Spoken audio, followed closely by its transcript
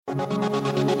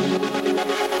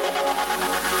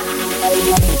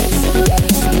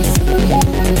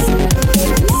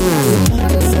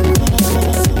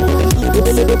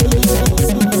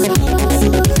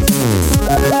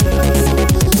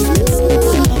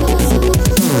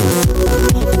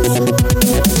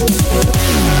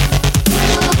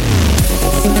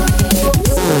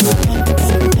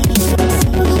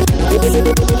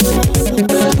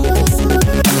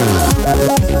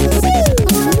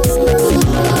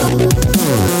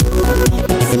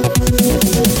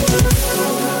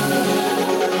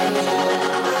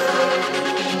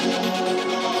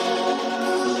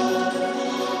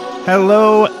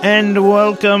Hello and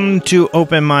welcome to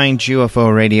Open Minds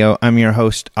UFO Radio. I'm your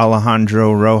host,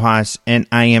 Alejandro Rojas, and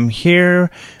I am here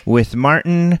with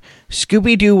Martin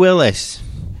Scooby-Doo Willis.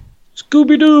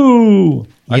 Scooby-Doo!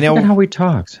 I forget how he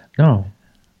talks. No.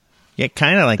 Yeah,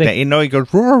 kind of like that. You know, he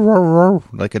goes, roar, roar, roar,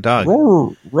 like a dog.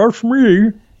 Roar, rush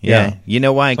me. Yeah. You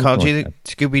know why I called you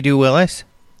Scooby-Doo Willis?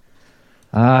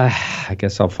 I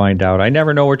guess I'll find out. I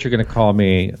never know what you're going to call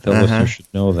me. The listener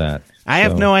should know that. I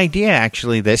have no idea,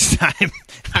 actually, this time.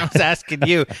 I was asking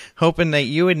you, hoping that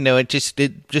you would know. It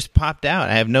just popped out.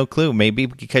 I have no clue. Maybe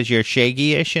because you're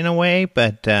shaggy-ish in a way,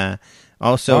 but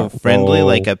also friendly,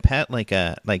 like a pet, like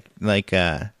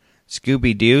a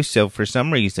Scooby-Doo. So for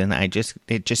some reason,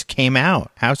 it just came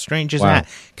out. How strange is that?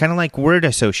 Kind of like word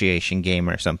association game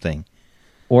or something.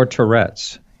 Or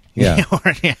Tourette's. Yeah.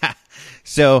 Yeah.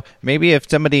 So maybe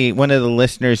if one of the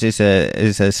listeners is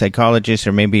a psychologist,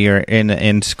 or maybe you're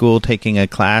in school taking a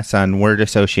class on word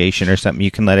association or something,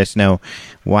 you can let us know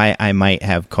why I might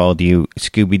have called you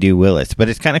Scooby-Doo Willis. But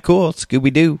it's kind of cool,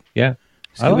 Scooby-Doo. Yeah.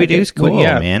 Scooby-Doo's cool,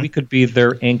 man. We could be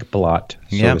their ink blot,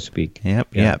 so to speak.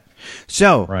 Yep.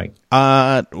 So,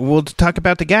 we'll talk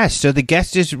about the guest. So the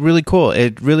guest is really cool.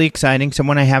 It's really exciting.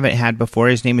 Someone I haven't had before.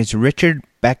 His name is Richard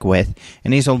Beckwith,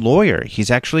 and he's a lawyer.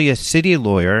 He's actually a city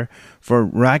lawyer for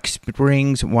Rock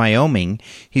Springs, Wyoming.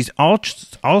 He's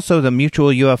also the Mutual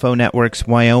UFO Network's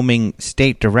Wyoming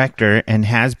State Director and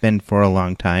has been for a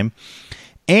long time.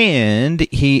 And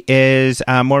he is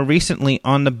more recently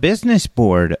on the business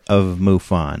board of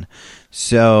MUFON.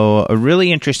 So a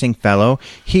really interesting fellow.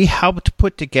 He helped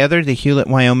put together the Hewlett,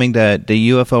 Wyoming, the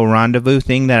UFO rendezvous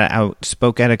thing that I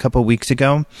spoke at a couple weeks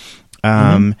ago.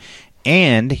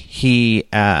 And he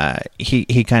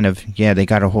kind of, they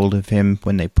got a hold of him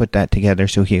when they put that together.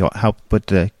 So he helped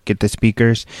get the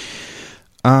speakers.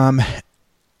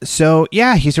 So,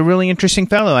 he's a really interesting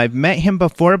fellow. I've met him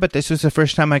before, but this was the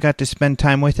first time I got to spend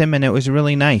time with him, and it was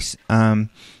really nice.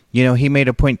 He made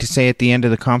a point to say at the end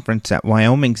of the conference that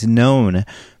Wyoming's known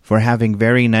for having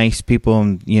very nice people,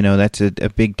 and, that's a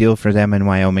big deal for them in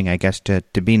Wyoming, I guess, to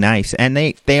be nice. And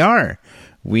they are.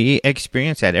 We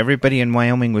experienced that. Everybody in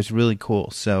Wyoming was really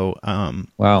cool. So,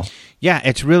 wow. Yeah,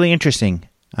 it's really interesing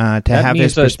to have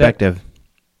his perspective.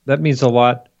 That means a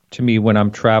lot to me when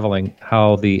I'm traveling,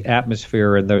 how the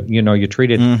atmosphere and you're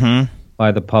treated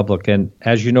by the public. And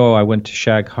as you know, I went to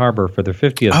Shag Harbor for their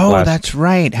 50th class. Oh, that's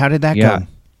right. How did that go?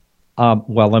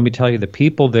 Well, let me tell you, the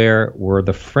people there were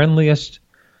the friendliest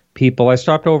people. I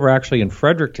stopped over actually in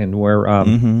Fredericton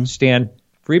where Stan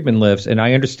Friedman lives, and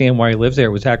I understand why he lives there.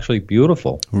 It was actually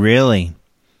beautiful. Really?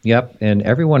 Yep, and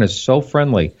everyone is so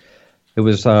friendly. It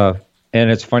was, and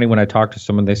it's funny when I talk to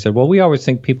someone, they said, well, we always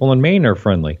think people in Maine are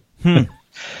friendly.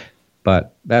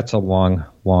 But that's a long,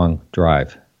 long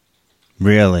drive.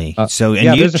 Really?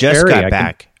 You just got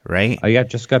back, right? Yeah,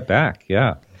 just got back,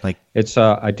 yeah.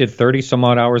 I did 30 some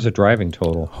odd hours of driving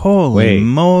total. Holy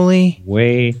moly!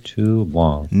 Way too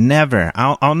long. Never.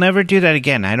 I'll never do that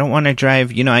again. I don't want to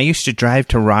drive. I used to drive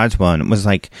to Roswell, and it was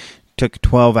took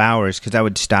 12 hours because I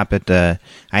would stop I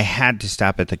had to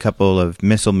stop at the couple of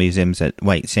missile museums at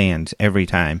White Sands every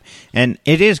time, and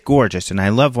it is gorgeous, and I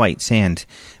love White Sands,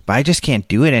 but I just can't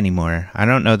do it anymore. I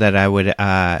don't know that I would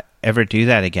ever do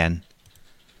that again.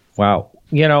 Wow.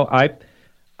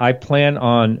 I plan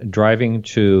on driving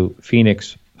to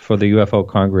Phoenix for the UFO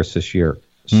Congress this year.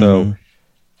 So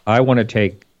I want to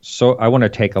take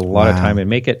a lot of time and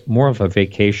make it more of a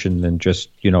vacation than just,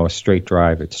 a straight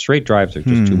drive. Straight drives are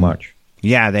just too much.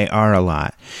 Yeah, they are a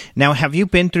lot. Now, have you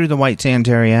been through the White Sands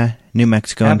area, New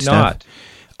Mexico and stuff? Not.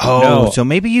 Oh, no. So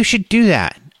maybe you should do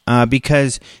that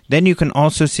because then you can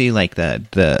also see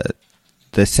the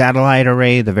satellite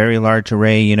array, the very large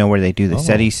array, where they do the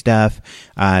SETI stuff.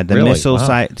 The missile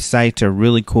sites are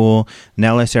really cool.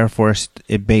 Nellis Air Force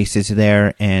Base is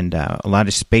there, and a lot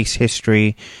of space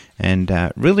history, and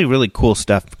really, really cool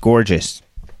stuff. Gorgeous.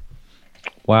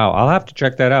 Wow, I'll have to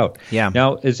check that out. Yeah.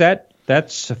 Now, is that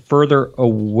That's further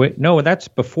away. No, that's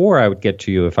before I would get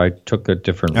to you if I took a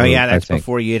different route. Oh, yeah, that's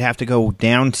before. You'd have to go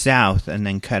down south and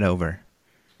then cut over.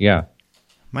 Yeah.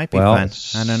 Might be fun.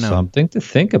 I don't know. Something to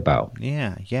think about.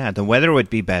 Yeah. The weather would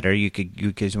be better.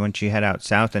 Because once you head out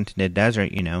south into the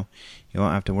desert, you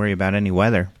won't have to worry about any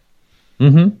weather.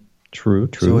 Mm-hmm. True.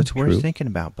 So it's worth thinking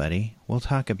about, buddy. We'll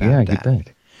talk about that. You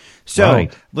bet. So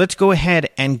let's go ahead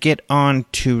and get on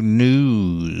to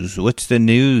news. What's the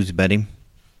news, buddy?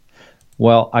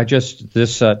 Well,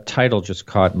 this title just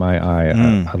caught my eye.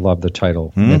 I love the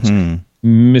title. Mm-hmm. It's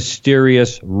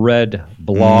Mysterious Red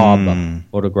Blob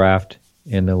photographed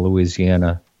in the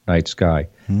Louisiana night sky.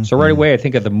 Mm-hmm. So right away I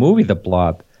think of the movie The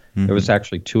Blob. Mm-hmm. There was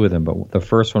actually two of them, but the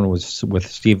first one was with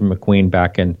Stephen McQueen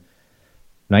back in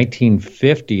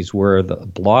 1950s, where the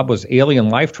blob was alien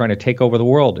life trying to take over the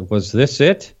world. Was this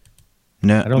it?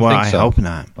 No, I don't think so. I hope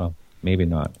not. Well, maybe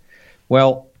not.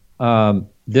 Well,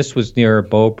 this was near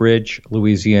Bow Bridge,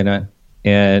 Louisiana,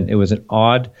 and it was an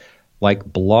odd,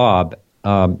 blob.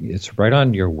 It's right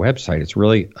on your website. It's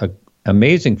really an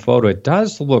amazing photo. It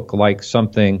does look like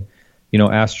something,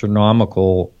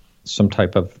 astronomical, some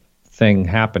type of thing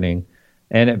happening,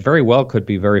 and it very well could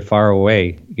be very far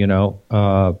away,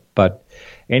 But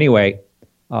anyway,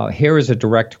 here is a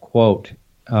direct quote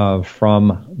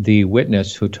from the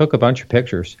witness who took a bunch of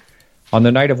pictures. On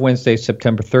the night of Wednesday,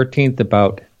 September 13th,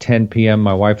 about 10 p.m.,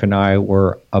 my wife and I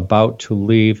were about to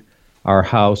leave our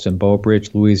house in Bow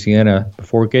Bridge, Louisiana.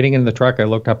 Before getting in the truck, I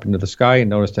looked up into the sky and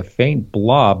noticed a faint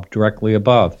blob directly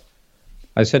above.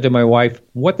 I said to my wife,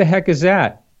 "What the heck is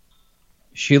that?"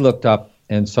 She looked up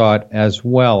and saw it as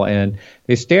well, and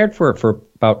they stared for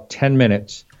about 10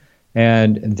 minutes,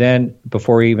 and then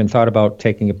before he even thought about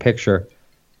taking a picture.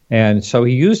 And so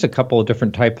he used a couple of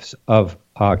different types of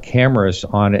cameras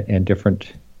on it and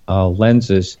different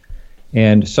lenses.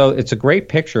 And so it's a great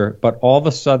picture, but all of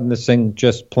a sudden this thing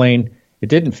just it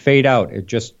didn't fade out. It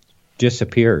just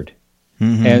disappeared.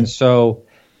 Mm-hmm. And so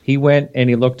he went and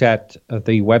he looked at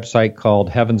the website called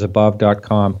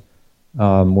heavensabove.com,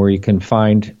 where you can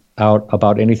find out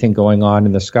about anything going on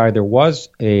in the sky. There was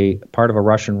a part of a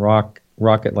Russian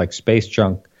rocket like space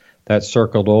junk that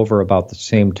circled over about the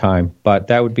same time, but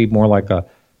that would be more like a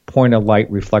point of light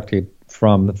reflected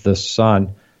from the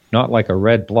sun, not like a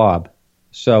red blob.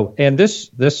 So, and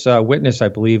this witness, I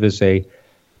believe, is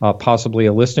possibly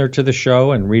a listener to the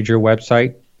show and read your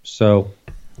website. So,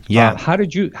 yeah. How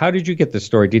did you get this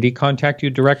story? Did he contact you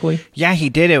directly? Yeah, he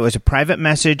did. It was a private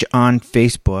message on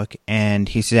Facebook, and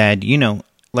he said,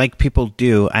 like people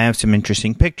do, I have some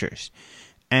interesting pictures.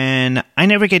 And I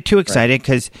never get too excited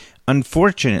because,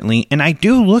 unfortunately, and I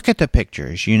do look at the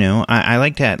pictures, I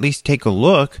like to at least take a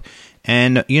look.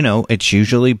 And, it's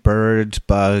usually birds,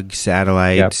 bugs,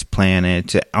 satellites,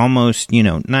 planets, almost,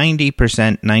 90%,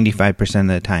 95% of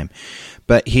the time.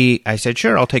 But I said,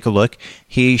 sure, I'll take a look.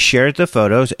 He shared the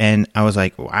photos, and I was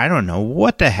like, well, I don't know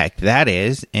what the heck that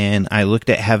is. And I looked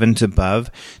at Heavens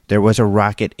Above. There was a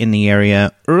rocket in the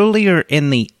area earlier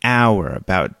in the hour,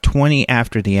 about 20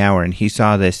 after the hour. And he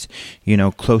saw this,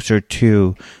 closer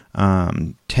to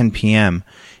 10 p.m.,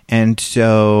 and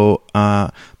so,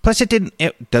 plus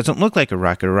it doesn't look like a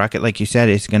rocket. A rocket, like you said,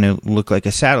 is going to look like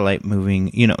a satellite moving,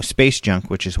 space junk,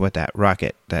 which is what that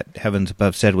rocket that Heavens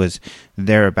Above said was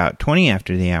there about 20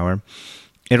 after the hour.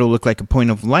 It'll look like a point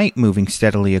of light moving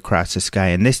steadily across the sky.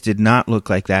 And this did not look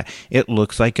like that. It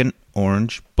looks like an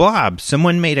orange blob.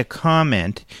 Someone made a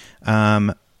comment,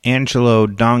 Angelo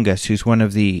Dongas, who's one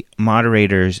of the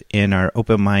moderators in our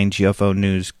Open Minds UFO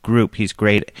News group. He's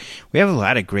great. We have a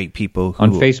lot of great people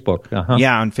on Facebook. Uh-huh.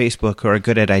 Yeah, on Facebook, who are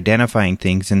good at identifying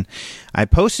things. And I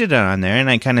posted it on there, and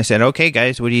I kind of said, okay,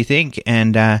 guys, what do you think?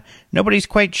 And nobody's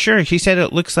quite sure. He said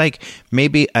it looks like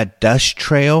maybe a dust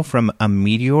trail from a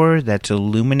meteor that's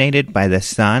illuminated by the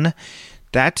sun.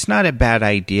 That's not a bad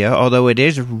idea, although it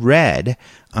is red.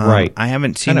 Right. I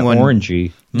haven't seen kind of one.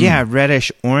 Orangey. Yeah,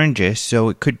 reddish orangish. So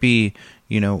it could be,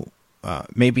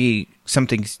 maybe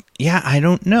something. Yeah, I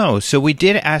don't know. So we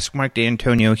did ask Mark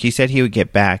D'Antonio. He said he would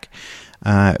get back,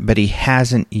 but he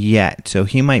hasn't yet. So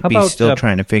he might be still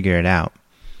trying to figure it out.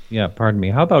 Yeah, pardon me.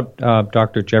 How about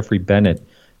Dr. Jeffrey Bennett,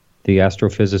 the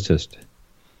astrophysicist?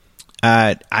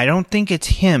 I don't think it's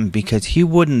him because he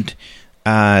wouldn't.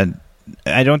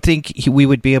 I don't think we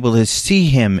would be able to see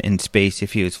him in space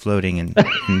if he was floating in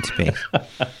space.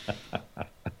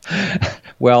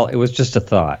 Well, it was just a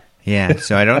thought. Yeah,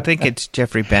 so I don't think it's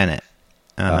Jeffrey Bennett.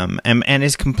 And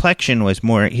his complexion was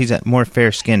more, he's a more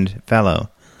fair-skinned fellow.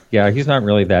 Yeah, he's not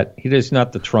really that. He is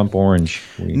not the Trump orange.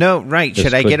 No, right.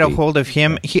 Should I get a hold of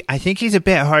him? I think he's a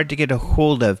bit hard to get a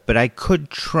hold of, but I could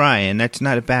try, and that's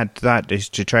not a bad thought, is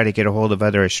to try to get a hold of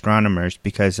other astronomers,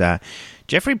 because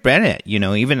Jeffrey Bennett,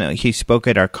 even though he spoke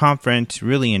at our conference,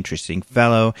 really interesting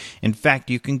fellow. In fact,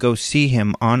 you can go see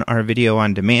him on our video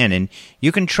on demand, and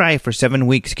you can try for 7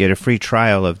 weeks, get a free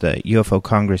trial of the UFO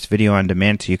Congress video on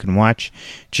demand, so you can watch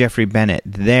Jeffrey Bennett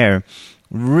there.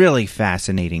 Really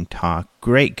fascinating talk.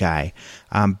 Great guy.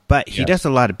 But he does a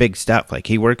lot of big stuff. Like,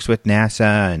 he works with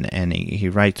NASA, and he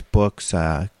writes books,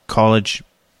 college,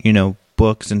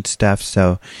 books and stuff.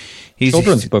 So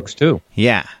children's books too.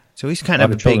 Yeah. So he's kind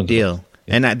of a big deal.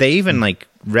 Yeah. And they even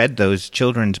read those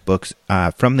children's books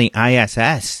from the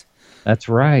ISS. That's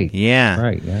right. Yeah.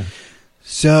 Right. Yeah.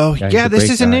 So, this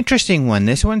is an interesting one.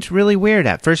 This one's really weird.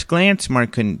 At first glance,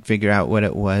 Mark couldn't figure out what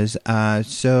it was.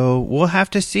 So we'll have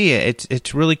to see it.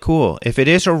 It's really cool. If it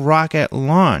is a rocket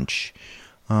launch,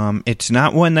 it's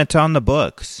not one that's on the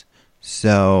books.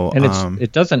 So, and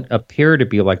it doesn't appear to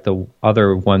be like the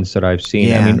other ones that I've seen.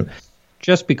 Yeah. I mean,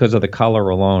 just because of the color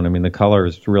alone. I mean, the color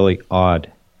is really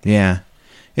odd. Yeah.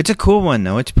 It's a cool one,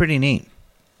 though. It's pretty neat.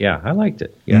 Yeah, I liked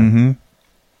it. Yeah. Mm-hmm.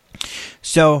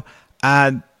 So,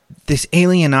 this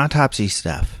alien autopsy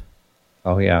stuff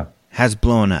has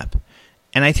blown up.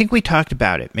 And I think we talked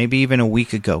about it maybe even a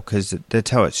week ago, because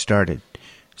that's how it started.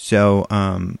 So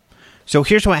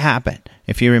here's what happened,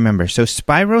 if you remember. So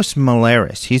Spiros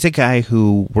Malaris, he's a guy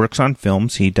who works on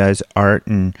films. He does art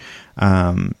and,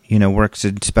 works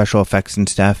in special effects and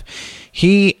stuff.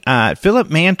 Philip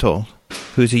Mantle,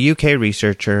 who's a UK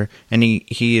researcher, and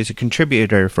he is a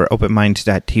contributor for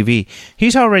OpenMinds.tv.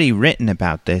 He's already written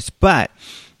about this, but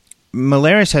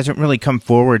Malaris hasn't really come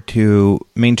forward to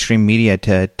mainstream media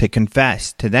to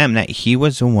confess to them that he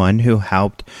was the one who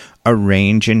helped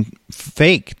arrange and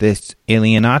fake this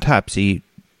alien autopsy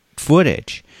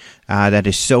footage that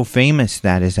is so famous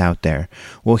that is out there.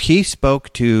 Well, he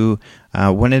spoke to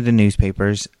one of the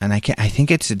newspapers, and I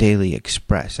think it's the Daily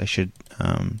Express. I should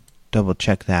double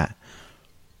check that.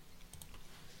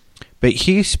 But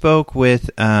he spoke with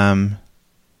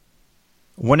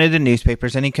one of the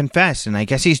newspapers, and he confessed, and I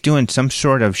guess he's doing some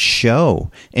sort of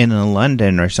show in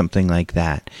London or something like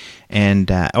that. And,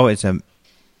 it's a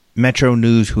Metro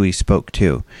News who he spoke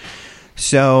to.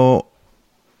 So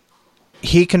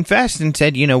he confessed and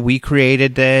said, we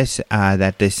created this,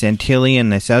 that this Santillan,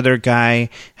 this other guy,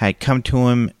 had come to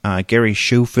him, Gary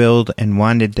Schofield, and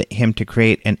wanted him to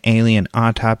create an alien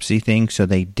autopsy thing, so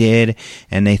they did,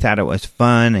 and they thought it was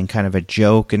fun and kind of a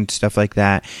joke and stuff like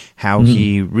that, how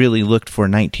he really looked for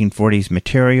 1940s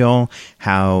material,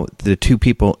 how the two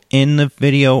people in the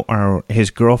video are his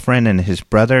girlfriend and his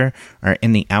brother are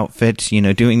in the outfits,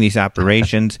 doing these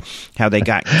operations, how they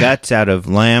got guts out of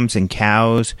lambs and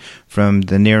cows from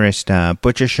the nearest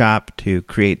butcher shop to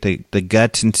create the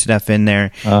guts and stuff in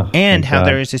there, and how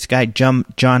there is this guy, John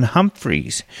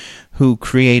Humphreys, who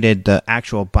created the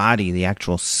actual body, the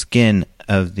actual skin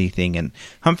of the thing. And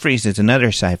Humphreys is another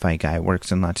sci-fi guy,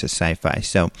 works in lots of sci-fi.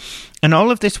 So, and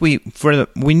all of this, we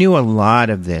knew a lot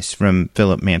of this from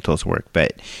Philip Mantle's work,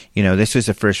 but, this was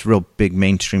the first real big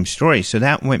mainstream story, so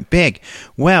that went big.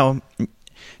 Well,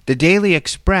 the Daily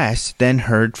Express then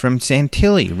heard from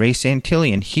Santilli, Ray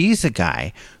Santilli, and he's the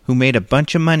guy who made a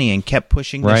bunch of money and kept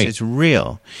pushing this as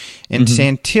real. And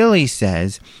Santilli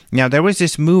says, now there was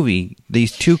this movie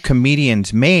these two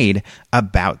comedians made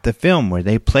about the film where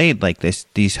they played like these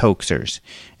hoaxers,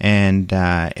 and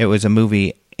it was a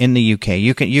movie in the UK.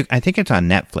 I think it's on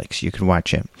Netflix. You can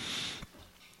watch it.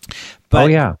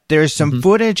 But there's some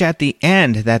footage at the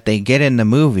end that they get in the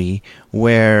movie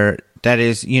where that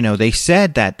is, they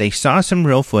said that they saw some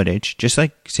real footage, just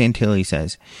like Santilli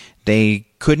says. They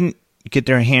couldn't get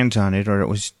their hands on it, or it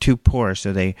was too poor,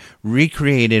 so they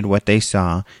recreated what they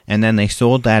saw, and then they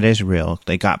sold that as real.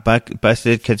 They got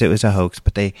busted because it was a hoax,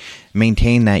 but they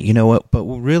maintained that, but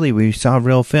really we saw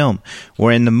real film.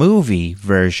 Where in the movie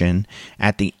version,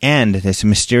 at the end, this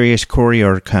mysterious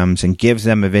courier comes and gives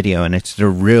them a video, and it's the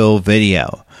real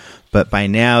video. But by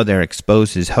now, they're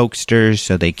exposed as hoaxsters,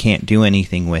 so they can't do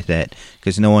anything with it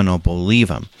because no one will believe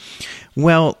them.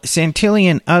 Well, Santilli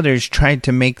and others tried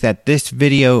to make that this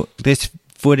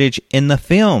footage in the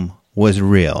film was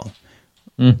real.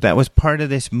 That was part of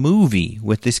this movie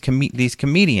with these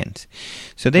comedians.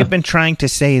 So they've been trying to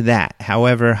say that.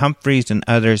 However, Humphreys and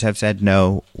others have said,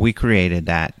 no, we created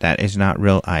that. That is not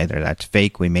real either. That's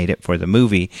fake. We made it for the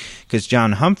movie. Because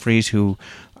John Humphreys, who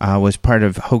was part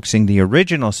of hoaxing the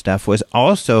original stuff, was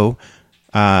also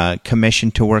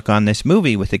commissioned to work on this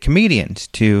movie with the comedians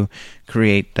to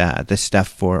create the stuff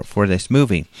for this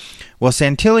movie. Well,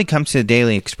 Santilli comes to the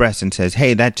Daily Express and says,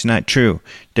 hey, that's not true.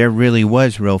 There really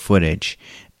was real footage.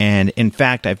 And in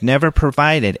fact, I've never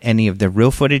provided any of the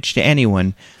real footage to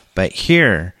anyone, but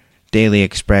here, Daily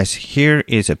Express, here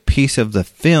is a piece of the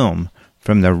film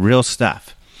from the real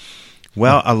stuff.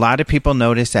 Well, a lot of people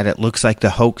notice that it looks like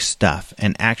the hoax stuff.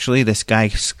 And actually, this guy,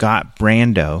 Scott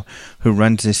Brando, who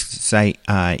runs this site,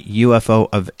 UFO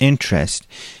of Interest,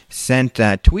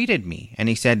 tweeted me. And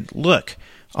he said, look,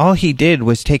 all he did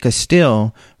was take a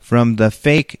still from the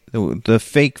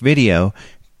fake video,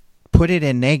 put it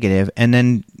in negative, and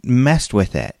then messed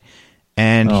with it.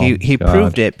 And he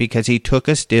proved it because he took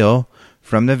a still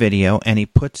from the video and he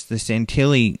puts the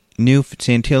new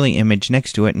Santilli image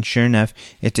next to it, and sure enough,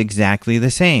 it's exactly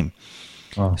the same.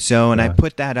 I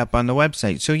put that up on the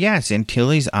website. So yeah,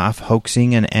 Santilli's off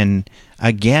hoaxing and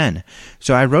again.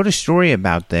 So I wrote a story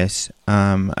about this,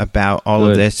 about all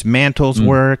of this, Mantle's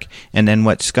work, and then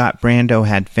what Scott Brando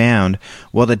had found.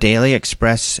 Well, the Daily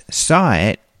Express saw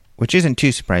it, which isn't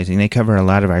too surprising. They cover a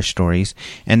lot of our stories,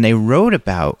 and they wrote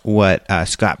about what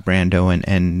Scott Brando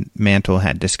and Mantle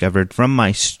had discovered from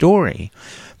my story.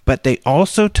 But they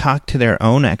also talked to their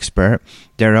own expert.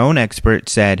 Their own expert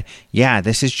said, yeah,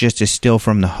 this is just a still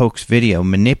from the hoax video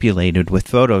manipulated with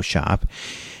Photoshop.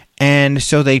 And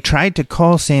so they tried to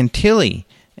call Santilli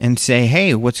and say,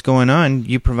 hey, what's going on?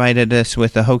 You provided us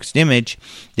with a hoaxed image.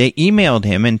 They emailed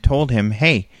him and told him,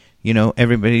 hey,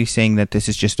 everybody's saying that this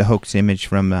is just a hoax image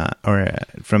from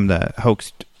the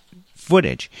hoaxed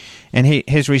footage. And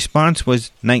his response was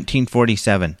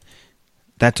 1947.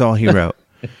 That's all he wrote.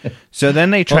 So then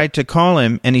they tried to call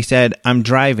him, and he said, I'm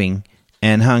driving,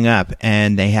 and hung up,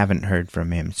 and they haven't heard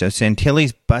from him. So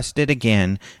Santilli's busted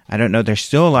again. I don't know. There's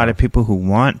still a lot of people who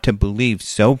want to believe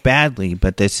so badly,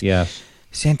 but this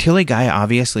Santilli guy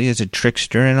obviously is a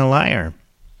trickster and a liar.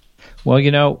 Well,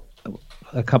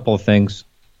 a couple of things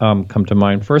come to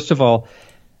mind. First of all,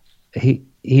 he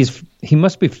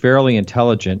must be fairly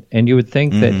intelligent, and you would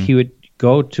think that he would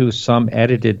go to some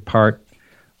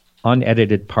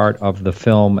unedited part of the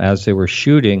film as they were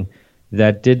shooting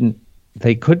that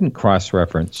they couldn't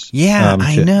cross-reference. Yeah,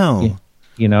 I know.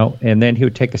 And then he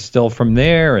would take a still from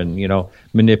there and,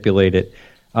 manipulate it.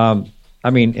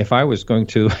 If I was going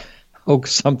to hoax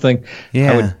something,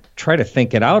 I would try to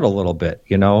think it out a little bit,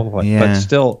 But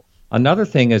still, another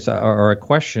thing is, or a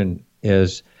question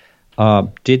is,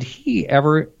 did he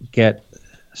ever get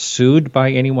sued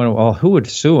by anyone? Well, who would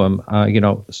sue him?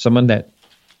 Someone that...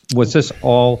 Was this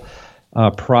all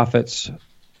profits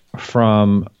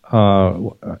from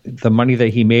the money that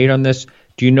he made on this?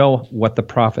 Do you know what the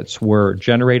profits were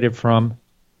generated from?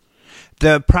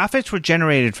 The profits were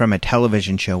generated from a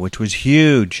television show, which was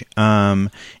huge, and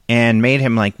made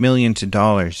him like millions of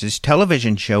dollars. This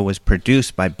television show was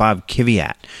produced by Bob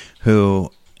Kiviat,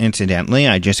 who... Incidentally,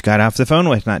 I just got off the phone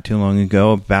with not too long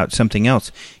ago about something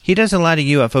else. He does a lot of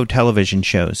UFO television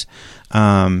shows.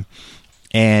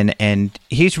 And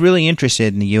he's really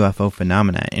interested in the UFO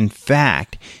phenomena. In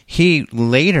fact, he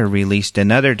later released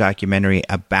another documentary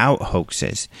about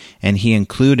hoaxes, and he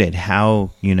included how,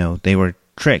 they were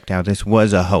tricked, how this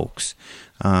was a hoax.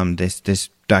 This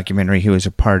documentary he was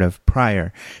a part of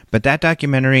prior. But that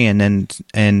documentary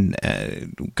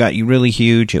got really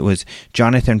huge. It was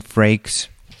Jonathan Frakes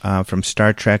from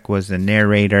Star Trek was the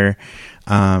narrator.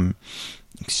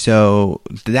 So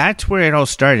that's where it all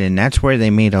started, and that's where they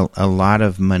made a lot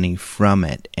of money from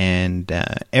it. And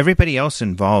everybody else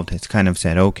involved has kind of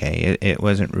said, okay, it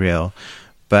wasn't real.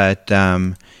 But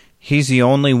he's the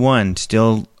only one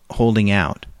still holding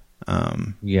out.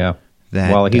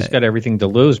 He's got everything to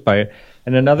lose by it.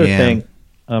 And another thing,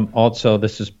 also,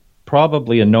 this is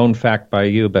probably a known fact by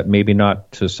you, but maybe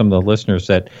not to some of the listeners,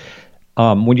 that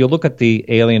when you look at the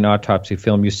alien autopsy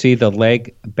film, you see the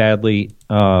leg badly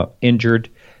injured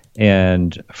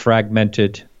and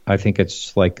fragmented. I think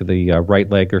it's like the right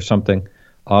leg or something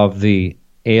of the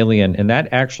alien, and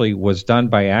that actually was done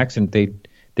by accident.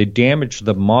 They damaged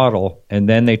the model, and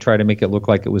then they try to make it look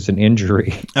like it was an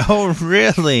injury. Oh,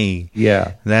 really?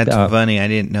 Yeah. That's funny. I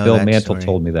didn't know that Bill Mantle story.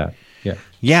 told me that.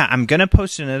 Yeah, I'm going to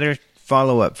post another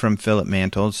follow-up from Philip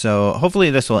Mantle, so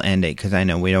hopefully this will end it, because I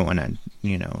know we don't want to,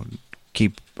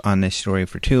 keep on this story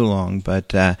for too long.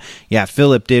 But,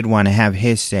 Philip did want to have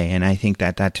his say, and I think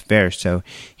that that's fair. So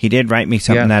he did write me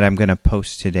something that I'm going to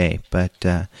post today. But,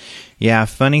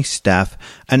 funny stuff.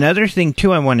 Another thing,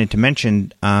 too, I wanted to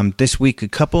mention this week, a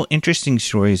couple interesting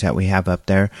stories that we have up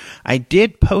there. I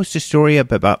did post a story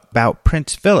about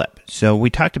Prince Philip. So we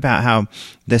talked about how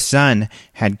The Sun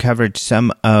had covered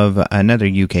some of another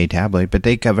UK tabloid, but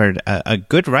they covered a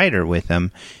good writer with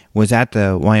them, was at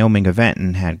the Wyoming event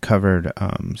and had covered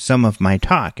some of my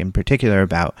talk, in particular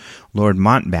about Lord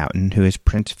Mountbatten, who is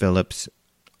Prince Philip's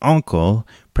uncle,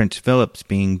 Prince Philip's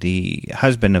being the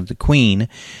husband of the Queen.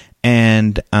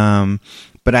 And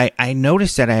but I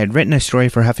noticed that I had written a story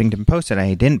for Huffington Post that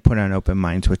I didn't put on Open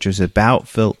Minds, which was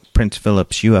about Prince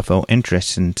Philip's UFO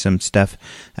interests and some stuff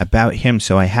about him,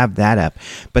 so I have that up.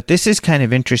 But this is kind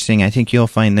of interesting. I think you'll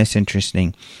find this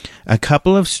interesting. A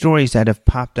couple of stories that have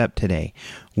popped up today.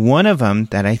 One of them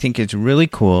that I think is really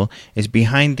cool is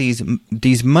behind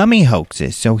these mummy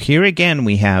hoaxes. So here again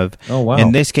we have,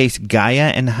 in this case,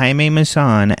 Gaia and Jaime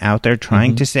Maussan out there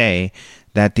trying to say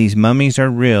that these mummies are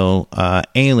real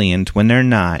aliens when they're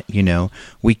not. You know,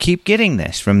 we keep getting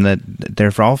this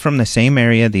they're all from the same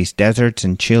area, these deserts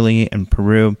in Chile and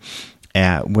Peru,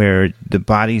 where the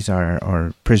bodies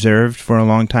are preserved for a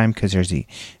long time because there's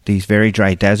these very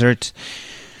dry deserts.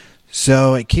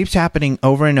 So it keeps happening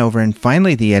over and over, and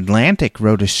finally the Atlantic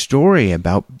wrote a story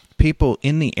about people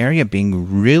in the area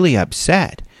being really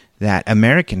upset that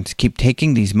Americans keep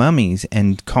taking these mummies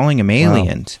and calling them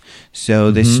aliens. Wow.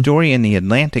 So this story in the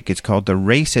Atlantic is called The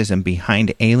Racism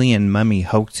Behind Alien Mummy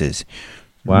Hoaxes.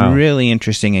 Wow. Really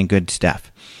interesting and good stuff.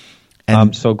 And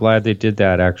I'm so glad they did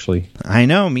that, actually. I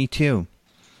know, me too.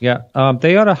 Yeah,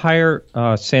 they ought to hire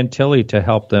Santilli to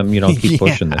help them, keep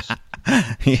pushing this.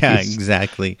 Yeah,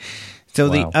 exactly. So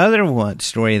the other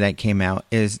story that came out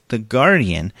is The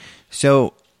Guardian.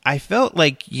 So I felt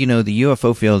like, the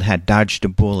UFO field had dodged a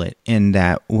bullet in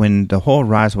that when the whole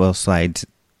Roswell slides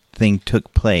thing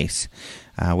took place,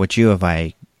 which you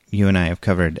and I have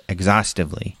covered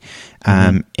exhaustively,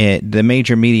 the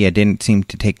major media didn't seem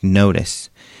to take notice.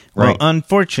 Well,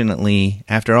 unfortunately,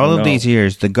 after all of these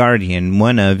years, The Guardian,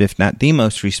 one of, if not the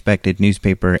most respected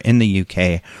newspaper in the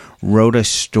UK, wrote a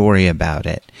story about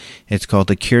it. It's called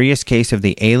The Curious Case of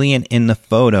the Alien in the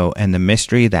Photo and the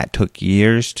Mystery That Took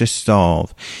Years to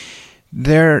Solve.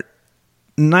 They're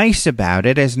nice about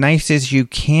it, as nice as you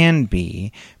can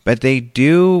be, but they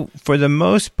do, for the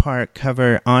most part,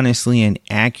 cover honestly and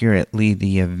accurately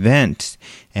the events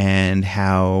and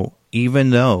how, even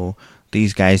though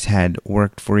these guys had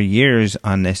worked for years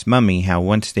on this mummy, how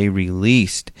once they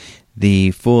released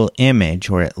the full image,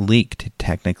 or it leaked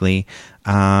technically,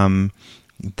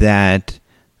 that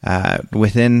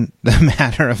within the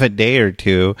matter of a day or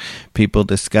two, people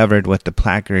discovered what the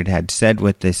placard had said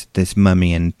with this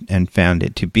mummy and found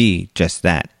it to be just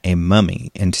that, a mummy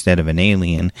instead of an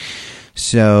alien.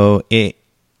 So it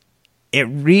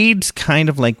reads kind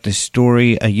of like the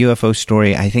story, a UFO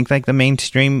story, I think like the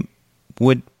mainstream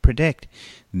would predict,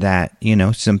 that,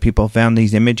 some people found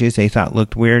these images they thought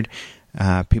looked weird.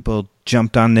 People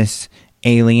jumped on this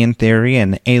alien theory,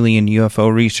 and alien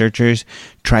UFO researchers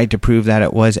tried to prove that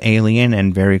it was alien,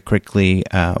 and very quickly,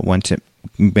 once it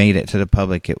made it to the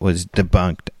public, it was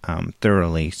debunked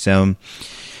thoroughly. So,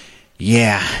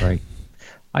 yeah. Right.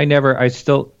 I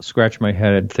still scratch my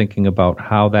head thinking about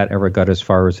how that ever got as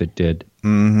far as it did.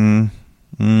 Mm-hmm.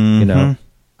 And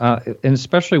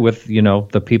especially with,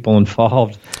 the people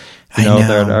involved,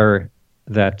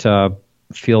 that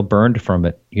feel burned from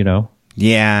it,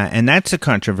 Yeah, and that's a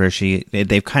controversy.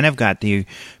 They've kind of got the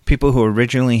people who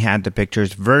originally had the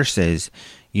pictures versus,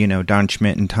 Don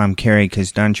Schmitt and Tom Carey,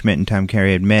 because Don Schmitt and Tom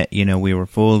Carey admit, we were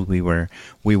fooled. We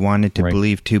wanted to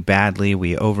believe too badly.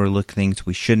 We overlooked things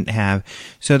we shouldn't have.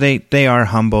 So they are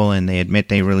humble, and they admit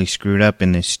they really screwed up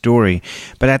in this story.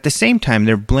 But at the same time,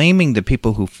 they're blaming the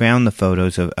people who found the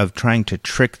photos of trying to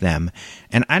trick them.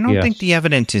 And I don't think the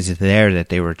evidence is there that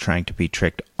they were trying to be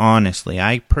tricked, honestly.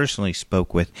 I personally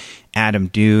spoke with Adam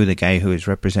Dew, the guy who is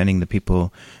representing the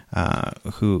people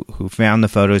who found the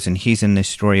photos, and he's in this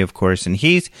story, of course, and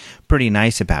he's pretty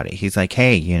nice about it. He's like,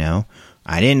 hey,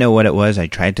 I didn't know what it was. I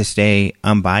tried to stay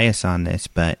unbiased on this,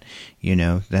 but,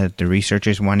 that the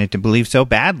researchers wanted to believe so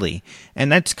badly.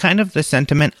 And that's kind of the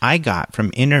sentiment I got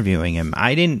from interviewing him.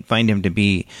 I didn't find him to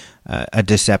be a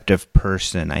deceptive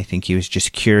person. I think he was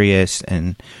just curious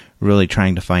and really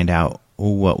trying to find out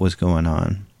what was going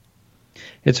on.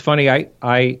 It's funny.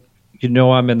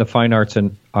 I'm in the fine arts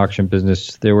and auction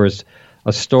business. There was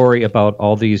a story about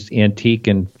all these antique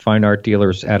and fine art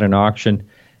dealers at an auction,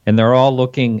 and they're all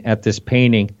looking at this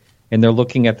painting, and they're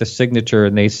looking at the signature,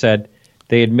 and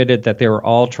they admitted that they were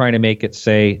all trying to make it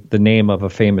say the name of a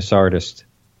famous artist.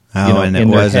 Oh, and it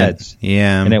wasn't.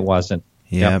 Yeah. And it wasn't.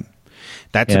 Yep.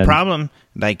 That's a problem.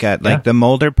 Like the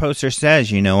Mulder poster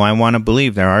says, I want to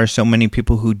believe. There are so many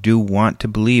people who do want to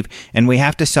believe, and we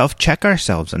have to self-check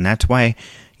ourselves, and that's why,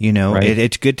 Right.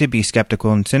 It's good to be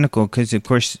skeptical and cynical because, of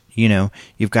course,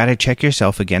 you've got to check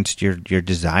yourself against your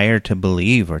desire to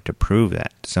believe or to prove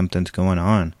that something's going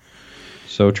on.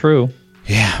 So true.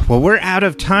 Yeah. Well, we're out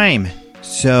of time.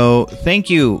 So thank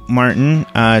you, Martin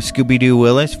Scooby-Doo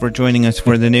Willis, for joining us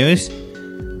for the news.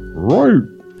 Right.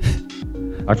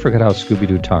 I forgot how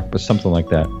Scooby-Doo talked, but something like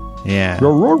that. Yeah.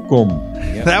 You're welcome.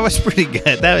 Yeah. That was pretty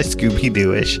good. That was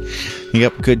Scooby-Doo-ish.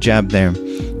 Yep, good job there.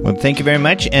 Well, thank you very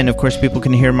much. And, of course, people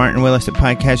can hear Martin Willis at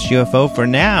Podcast UFO. For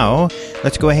now,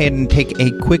 let's go ahead and take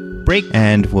a quick break,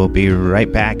 and we'll be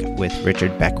right back with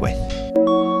Richard Beckwith.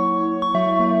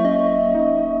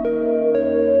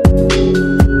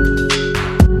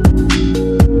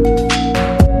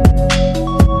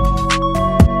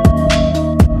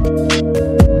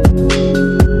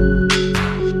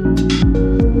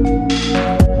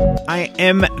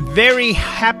 I'm very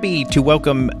happy to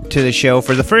welcome to the show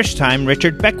for the first time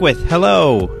Richard Beckwith.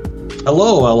 Hello.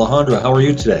 Hello, Alejandra. How are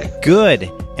you today?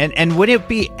 Good. And would it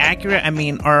be accurate? I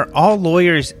mean, are all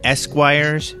lawyers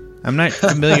esquires? I'm not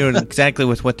familiar exactly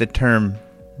with what the term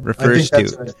refers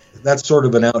to. That's sort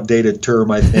of an outdated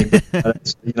term, I think.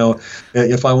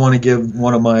 If I want to give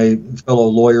one of my fellow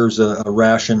lawyers a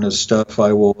ration of stuff,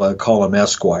 I will call him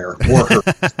Esquire or her.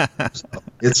 So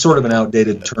it's sort of an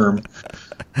outdated term.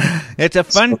 It's a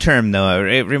fun term, though.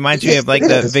 It reminds me of like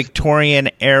the Victorian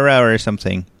era or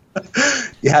something.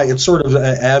 Yeah, it sort of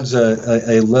adds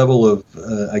a level of,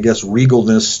 I guess,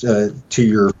 regalness to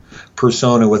your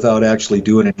persona without actually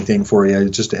doing anything for you.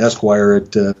 It's just Esquire.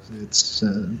 It's.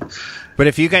 But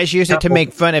if you guys use it to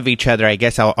make fun of each other, I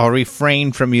guess I'll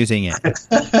refrain from using it.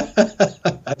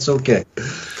 That's okay.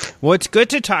 Well, it's good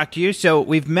to talk to you. So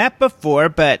we've met before,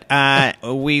 but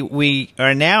we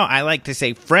are now, I like to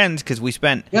say, friends because we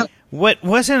spent what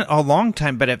wasn't a long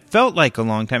time, but it felt like a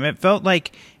long time. It felt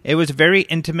like it was a very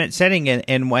intimate setting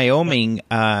in Wyoming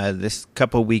this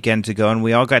couple weekends ago, and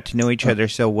we all got to know each other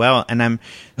so well. And I'm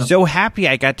so happy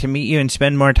I got to meet you and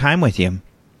spend more time with you.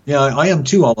 Yeah, I am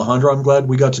too, Alejandro. I'm glad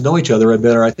we got to know each other a bit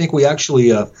better. I think we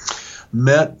actually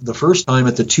met the first time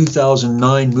at the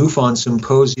 2009 MUFON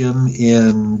Symposium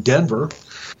in Denver.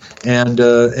 And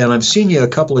I've seen you a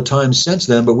couple of times since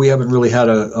then, but we haven't really had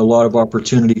a lot of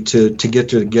opportunity to get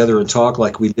together and talk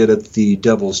like we did at the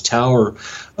Devil's Tower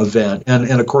event.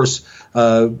 And of course,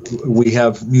 we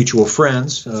have mutual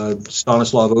friends,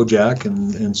 Stanislav Ojak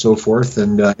and so forth.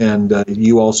 And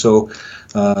you also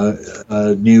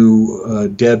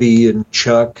knew Debbie and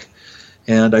Chuck.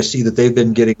 And I see that they've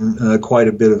been getting quite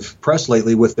a bit of press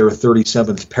lately with their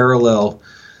 37th Parallel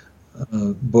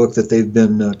book that they've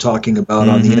been talking about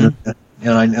on the internet.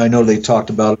 And I know they talked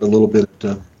about it a little bit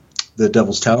at the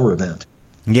Devil's Tower event.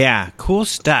 Yeah, cool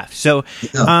stuff. So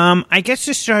I guess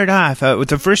to start off, with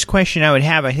the first question I would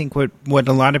have, I think what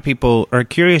a lot of people are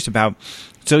curious about,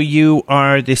 so you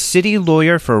are the city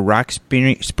lawyer for Rock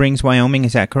Springs, Wyoming,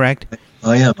 is that correct?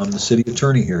 I am. I'm the city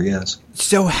attorney here, yes.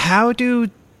 So how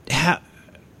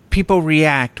people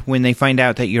react when they find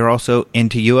out that you're also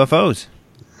into UFOs?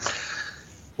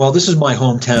 Well, this is my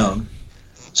hometown,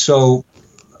 so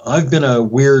I've been a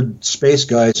weird space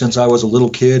guy since I was a little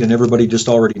kid, and everybody just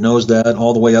already knows that,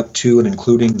 all the way up to and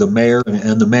including the mayor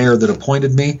and the mayor that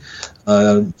appointed me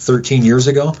 13 years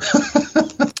ago.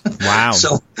 Wow.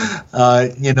 So,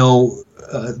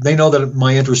 they know that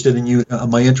my interest in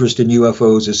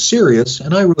UFOs is serious,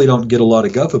 and I really don't get a lot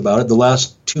of guff about it. The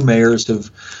last two mayors have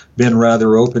been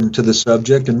rather open to the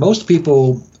subject, and most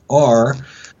people are.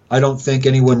 I don't think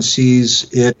anyone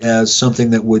sees it as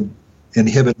something that would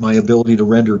inhibit my ability to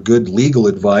render good legal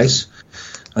advice.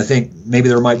 I think maybe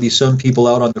there might be some people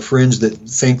out on the fringe that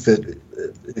think that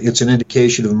it's an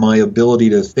indication of my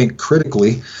ability to think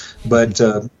critically, but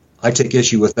I take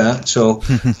issue with that. So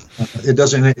it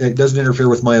doesn't interfere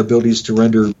with my abilities to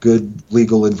render good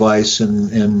legal advice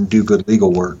and do good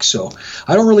legal work. So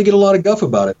I don't really get a lot of guff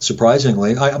about it,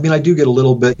 surprisingly. I mean, I do get a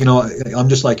little bit. I'm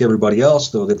just like everybody else,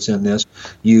 though, that's in this.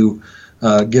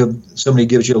 Somebody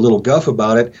gives you a little guff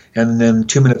about it, and then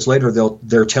 2 minutes later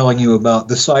they're telling you about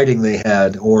the sighting they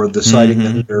had, or the sighting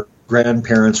that their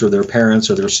grandparents or their parents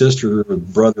or their sister or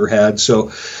brother had.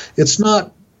 So it's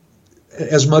not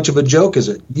as much of a joke as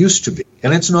it used to be,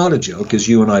 and it's not a joke, as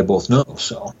you and I both know.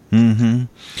 So, well,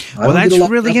 that's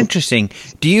really interesting.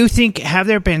 Do you think, have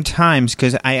there been times,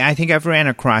 because I think I've ran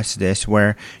across this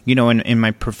where, in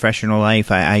my professional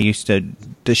life, I used to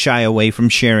shy away from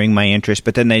sharing my interest,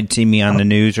 but then they'd see me on the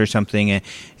news or something,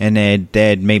 and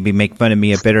they'd maybe make fun of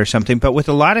me a bit or something. But with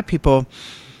a lot of people,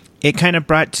 it kind of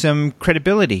brought some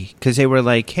credibility, because they were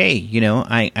like, hey,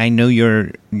 I know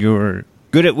you're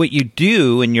good at what you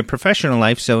do in your professional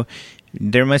life, so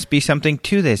there must be something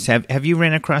to this. Have you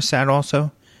ran across that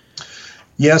also?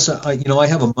 Yes, I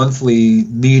have a monthly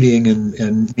meeting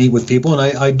and meet with people,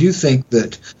 and I do think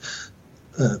that,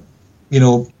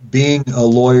 being a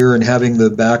lawyer and having the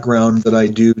background that I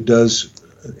do does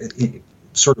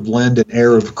sort of lend an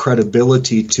air of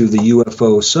credibility to the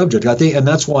UFO subject. I think, and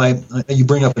that's why you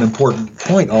bring up an important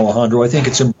point, Alejandro. I think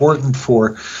it's important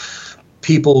for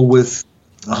people with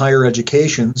higher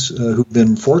educations who've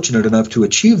been fortunate enough to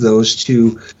achieve those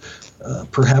to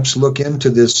perhaps look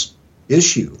into this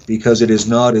issue, because it is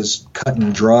not as cut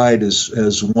and dried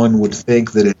as one would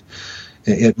think that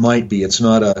it might be. It's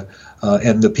not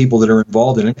and the people that are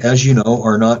involved in it, as you know,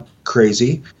 are not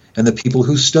crazy, and the people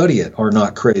who study it are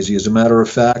not crazy. As a matter of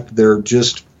fact, they're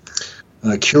just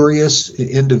curious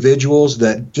individuals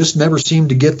that just never seem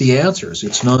to get the answers.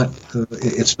 It's not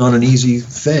an easy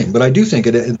thing, but I do think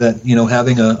that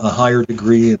having a higher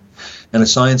degree and a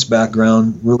science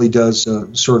background really does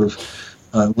sort of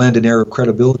lend an air of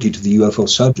credibility to the UFO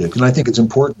subject, and I think it's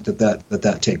important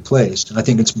that take place. I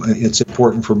think it's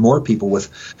important for more people with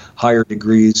higher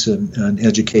degrees and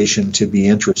education to be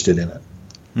interested in it.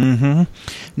 Mm-hmm.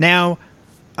 Now,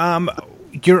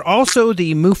 you're also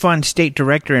the MUFON State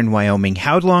Director in Wyoming.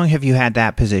 How long have you had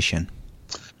that position?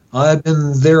 I've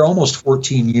been there almost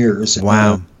 14 years.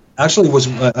 Wow. Actually,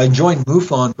 I joined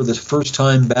MUFON for the first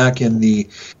time back in the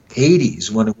 80s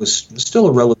when it was still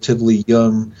a relatively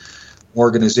young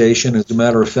organization. As a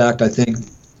matter of fact, I think,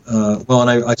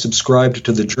 I subscribed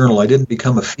to the Journal. I didn't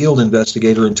become a field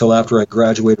investigator until after I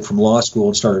graduated from law school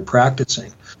and started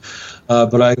practicing.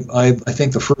 But I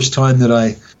think the first time that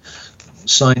I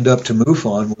signed up to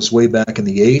MUFON was way back in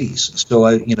the 80s. So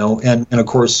and of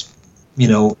course,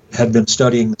 had been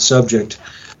studying the subject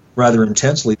rather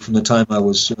intensely from the time I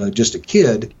was just a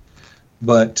kid.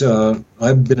 But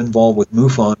I've been involved with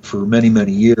MUFON for many,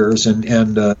 many years,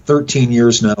 and 13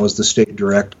 years now as the state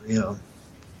director.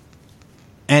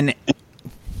 And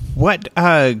what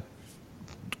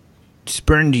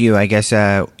spurned you, I guess,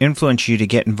 influenced you to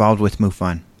get involved with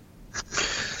MUFON?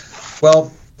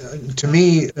 Well, to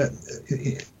me,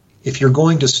 if you're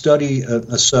going to study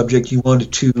a subject, you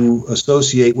want to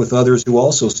associate with others who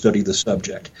also study the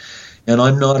subject. And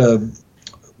I'm not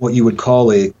what you would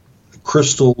call a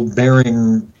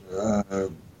crystal-bearing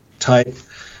type.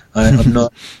 I'm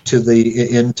not into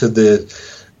the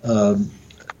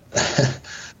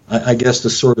I guess the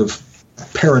sort of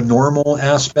paranormal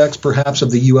aspects, perhaps,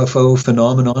 of the UFO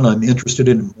phenomenon. I'm interested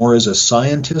in it more as a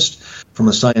scientist, from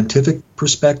a scientific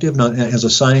perspective, not as a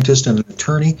scientist and an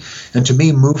attorney. And to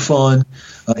me, MUFON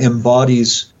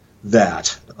embodies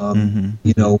that.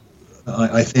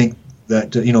 I think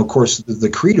that, of course, the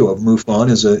credo of MUFON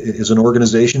is an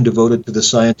organization devoted to the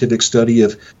scientific study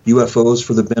of UFOs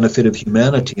for the benefit of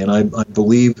humanity, and I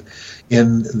believe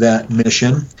in that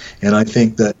mission, and I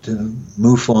think that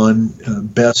MUFON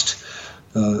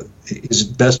is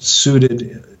best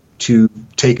suited to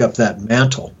take up that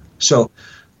mantle. So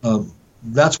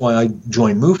that's why I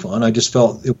joined MUFON. I just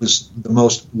felt it was the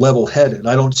most level-headed.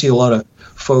 I don't see a lot of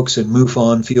folks in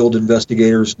MUFON, field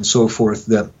investigators and so forth,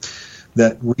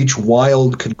 that reach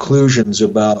wild conclusions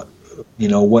about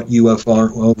what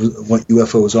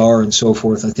UFOs are and so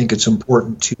forth. I think it's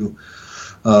important to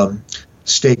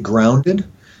stay grounded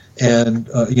and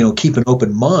keep an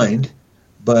open mind,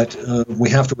 but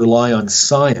we have to rely on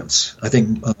science. I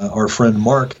think our friend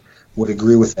Mark would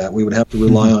agree with that. We would have to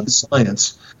rely on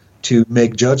science to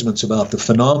make judgments about the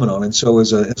phenomenon. And so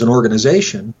as an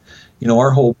organization,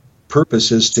 our whole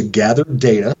purpose is to gather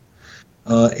data,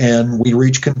 and we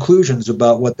reach conclusions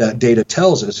about what that data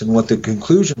tells us. And what the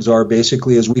conclusions are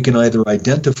basically is we can either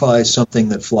identify something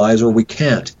that flies or we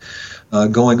can't.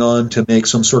 Going on to make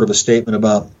some sort of a statement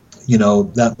about,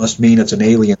 that must mean it's an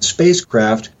alien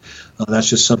spacecraft, that's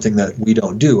just something that we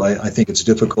don't do. I think it's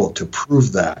difficult to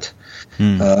prove that.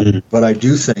 But I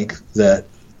do think that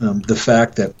the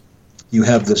fact that you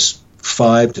have this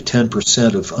 5 to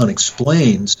 10% of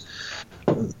unexplains,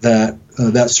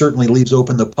 that certainly leaves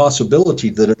open the possibility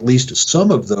that at least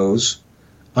some of those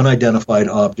unidentified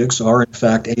objects are in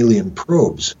fact alien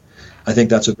probes. I think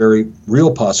that's a very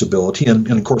real possibility, and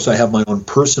of course I have my own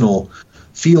personal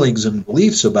feelings and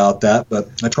beliefs about that, but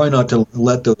I try not to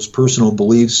let those personal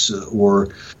beliefs or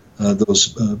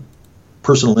those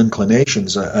personal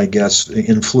inclinations, I guess,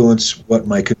 influence what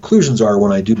my conclusions are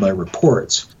when I do my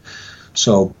reports.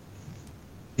 So,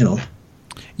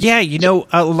 Yeah,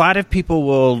 a lot of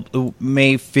people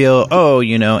may feel,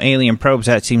 alien probes,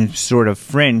 that seems sort of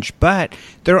fringe, but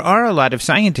there are a lot of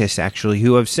scientists actually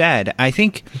who have said,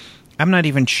 I'm not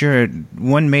even sure,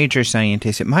 one major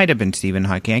scientist, it might have been Stephen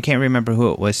Hawking, I can't remember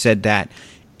who it was, said that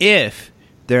if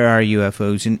there are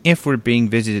UFOs and if we're being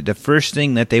visited, the first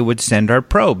thing that they would send are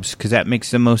probes, because that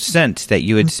makes the most sense, that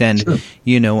you would send,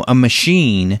 a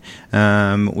machine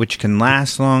which can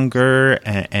last longer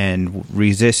and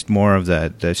resist more of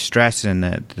the stress and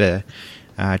the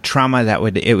trauma that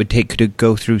it would take to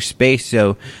go through space.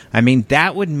 So, I mean,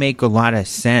 that would make a lot of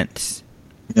sense.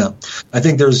 Yeah. I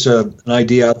think there's an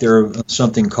idea out there of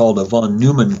something called a von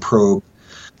Neumann probe,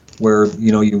 where,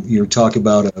 you talk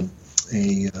about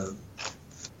a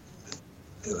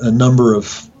number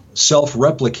of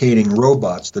self-replicating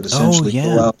robots that essentially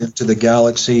go out into the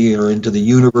galaxy or into the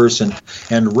universe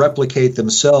and replicate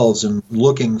themselves and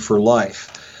looking for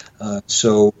life.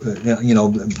 So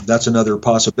that's another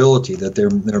possibility, that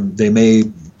they may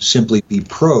simply be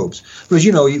probes. Because,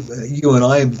 you and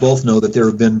I both know that there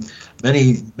have been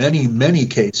many, many, many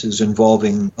cases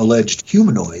involving alleged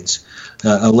humanoids,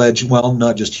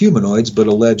 not just humanoids, but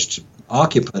alleged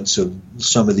occupants of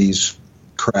some of these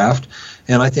craft.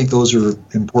 And I think those are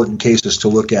important cases to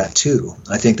look at too.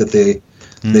 I think that they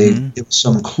give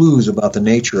some clues about the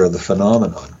nature of the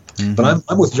phenomenon. Mm-hmm. But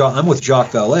I'm with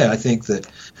Jacques Vallée. I think that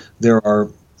there are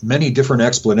many different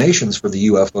explanations for the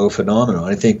UFO phenomenon.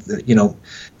 I think that,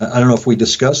 I don't know if we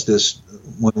discussed this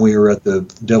when we were at the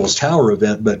Devil's Tower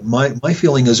event, but my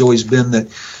feeling has always been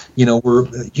that,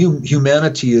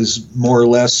 humanity is more or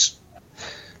less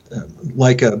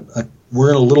like we're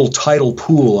in a little tidal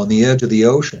pool on the edge of the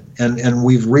ocean, and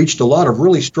we've reached a lot of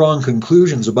really strong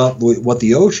conclusions about what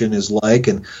the ocean is like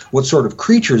and what sort of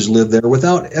creatures live there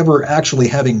without ever actually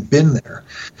having been there.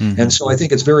 Mm-hmm. And so I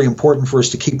think it's very important for us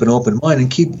to keep an open mind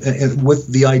and keep with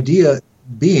the idea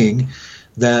being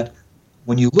that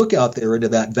when you look out there into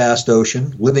that vast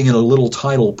ocean, living in a little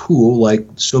tidal pool like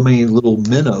so many little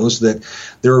minnows, that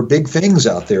there are big things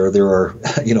out there. There are,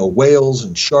 whales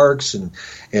and sharks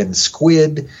and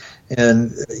squid.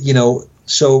 And,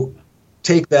 so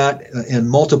take that and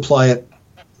multiply it,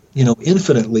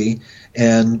 infinitely,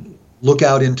 and look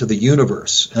out into the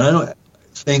universe. And I don't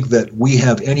think that we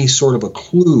have any sort of a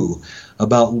clue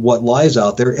about what lies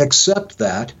out there, except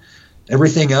that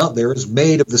everything out there is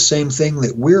made of the same thing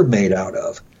that we're made out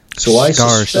of. So I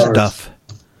suspect stuff.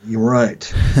 You're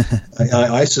right.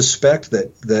 I suspect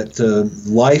that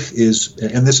life is,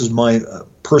 and this is my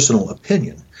personal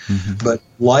opinion, but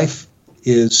life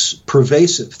is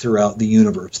pervasive throughout the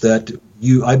universe. That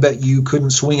I bet you couldn't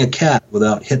swing a cat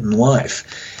without hitting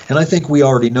life. And I think we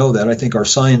already know that. I think our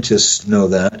scientists know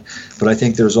that. But I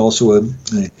think there's also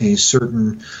a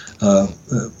certain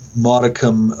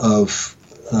modicum of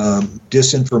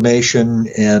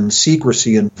disinformation and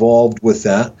secrecy involved with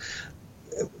that,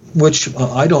 which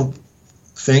I don't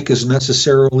think is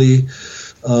necessarily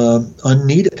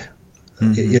unneeded.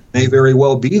 Mm-hmm. It may very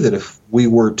well be that if we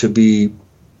were to be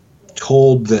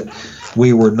told that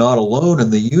we were not alone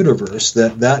in the universe,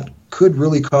 that could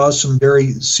really cause some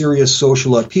very serious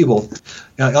social upheaval.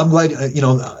 I'm glad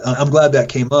that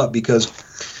came up, because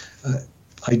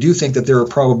I do think that there are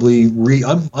probably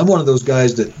I'm one of those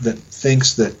guys that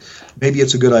thinks that maybe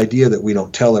it's a good idea that we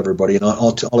don't tell everybody, and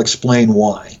I'll explain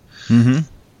why. Mm-hmm.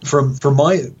 From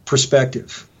my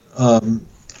perspective,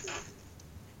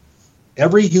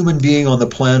 every human being on the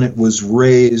planet was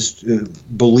raised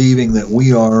believing that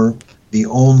we are the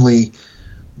only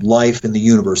life in the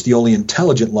universe, the only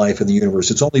intelligent life in the universe.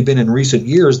 It's only been in recent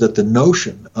years that the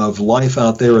notion of life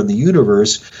out there in the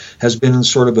universe has been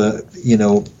sort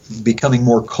of becoming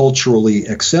more culturally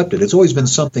accepted. It's always been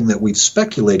something that we've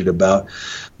speculated about,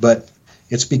 but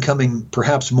it's becoming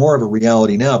perhaps more of a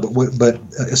reality now. But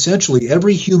essentially,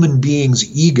 every human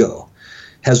being's ego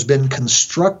has been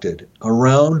constructed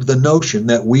around the notion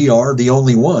that we are the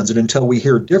only ones, and until we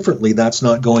hear differently, that's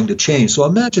not going to change. So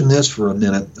imagine this for a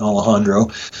minute, Alejandro,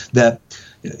 that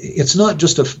it's not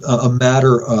just a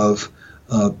matter of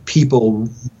people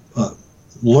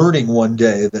learning one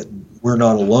day that we're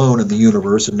not alone in the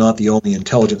universe and not the only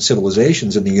intelligent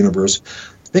civilizations in the universe.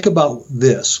 Think about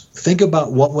this. Think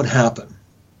about what would happen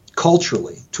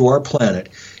culturally to our planet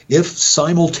if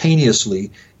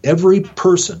simultaneously every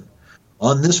person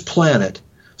on this planet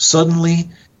suddenly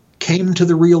came to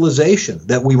the realization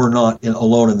that we were not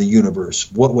alone in the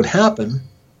universe. What would happen,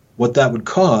 what that would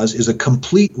cause, is a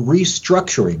complete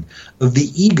restructuring of the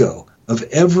ego of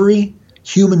every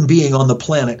human being on the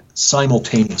planet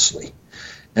simultaneously.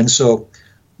 And so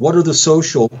what are the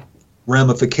social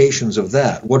ramifications of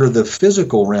that? What are the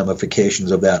physical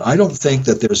ramifications of that? I don't think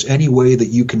that there's any way that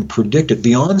you can predict it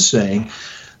beyond saying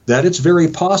that it's very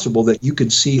possible that you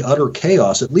could see utter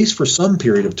chaos, at least for some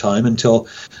period of time, until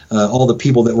all the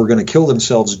people that were going to kill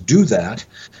themselves do that.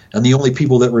 And the only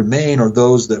people that remain are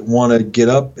those that want to get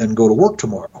up and go to work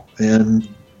tomorrow. And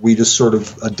we just sort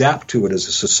of adapt to it as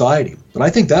a society. But I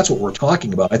think that's what we're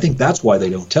talking about. I think that's why they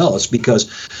don't tell us, because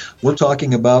we're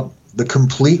talking about the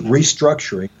complete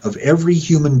restructuring of every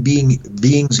human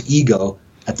being's ego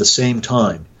at the same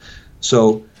time.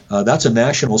 So that's a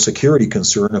national security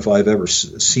concern if I've ever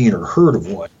seen or heard of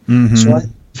one. Mm-hmm.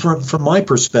 So from my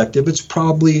perspective, it's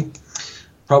probably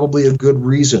a good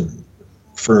reason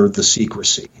for the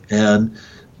secrecy. And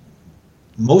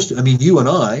you and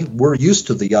I, we're used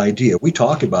to the idea. We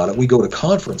talk about it. We go to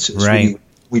conferences. Right.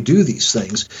 We do these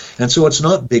things. And so it's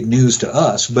not big news to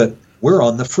us, but we're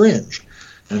on the fringe.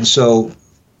 And so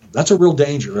that's a real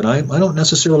danger. And I don't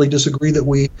necessarily disagree that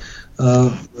we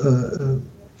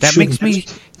that makes me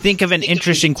think of an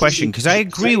interesting question, because I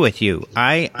agree with you.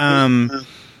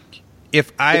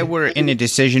 If I were in a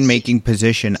decision-making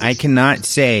position, I cannot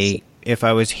say if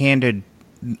I was handed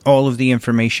all of the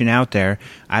information out there,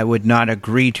 I would not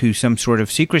agree to some sort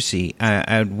of secrecy.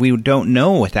 We don't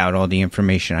know without all the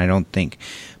information, I don't think.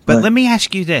 But let me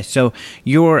ask you this. So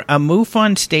you're a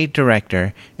MUFON state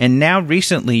director, and now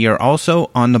recently you're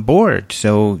also on the board.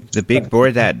 So the big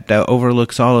board that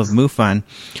overlooks all of MUFON.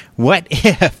 What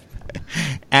if,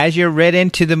 as you're read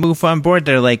into the MUFON board,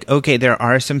 they're like, okay, there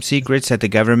are some secrets that the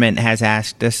government has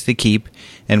asked us to keep,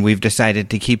 and we've decided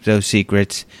to keep those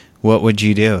secrets. What would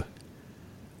you do?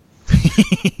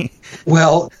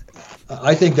 Well,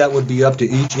 I think that would be up to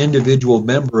each individual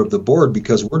member of the board,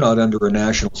 because we're not under a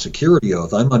national security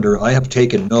oath. I have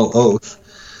taken no oath,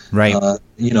 right?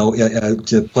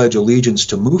 To pledge allegiance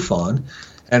to MUFON.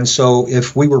 And so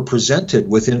if we were presented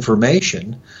with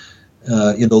information,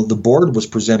 the board was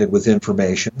presented with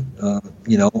information,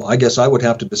 I guess I would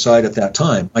have to decide at that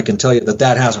time. I can tell you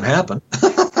that hasn't happened.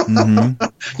 Mm-hmm.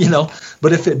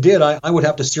 But if it did, I would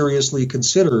have to seriously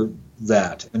consider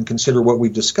that and consider what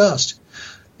we've discussed.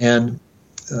 And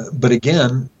but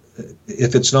again,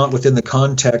 if it's not within the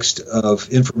context of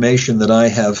information that I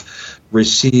have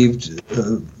received,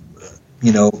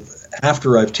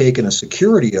 after I've taken a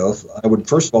security oath, I would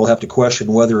first of all have to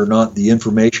question whether or not the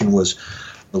information was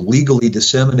legally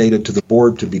disseminated to the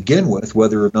board to begin with,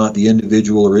 whether or not the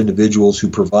individual or individuals who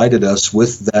provided us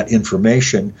with that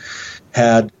information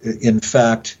had, in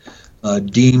fact,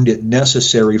 deemed it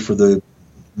necessary for the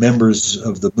members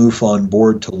of the MUFON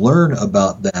board to learn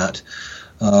about that.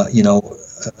 I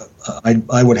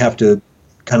would have to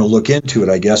kind of look into it,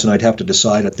 I guess, and I'd have to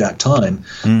decide at that time.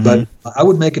 Mm-hmm. But I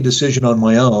would make a decision on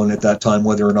my own at that time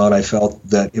whether or not I felt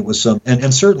that it was some.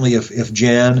 And certainly if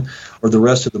Jan or the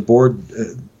rest of the board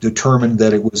determined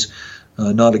that it was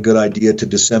not a good idea to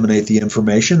disseminate the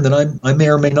information, then I may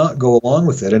or may not go along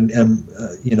with it.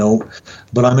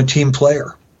 But I'm a team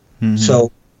player. Mm-hmm.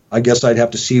 So I guess I'd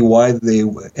have to see why they.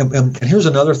 And here's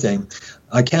another thing.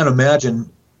 I can't imagine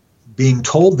being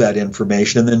told that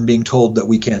information and then being told that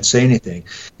we can't say anything.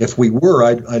 If we were,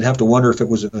 I'd have to wonder if it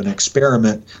was an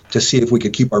experiment to see if we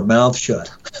could keep our mouths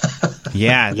shut.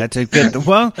 Yeah, that's a good.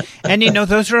 Well, and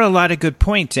those are a lot of good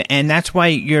points, and that's why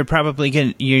you're probably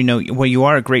going. You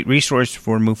are a great resource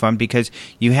for MUFON, because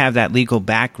you have that legal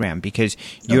background. Because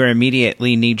your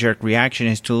immediately knee-jerk reaction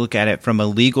is to look at it from a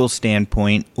legal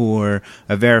standpoint or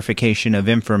a verification of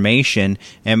information,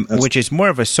 and which is more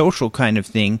of a social kind of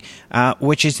thing,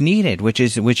 which is needed, which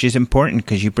is important,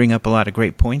 because you bring up a lot of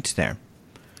great points there.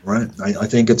 Right. I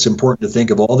think it's important to think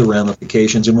of all the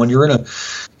ramifications. And when you're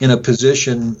in a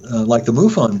position like the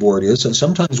MUFON board is,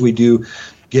 sometimes we do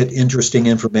get interesting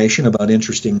information about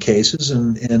interesting cases.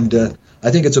 And I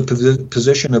think it's a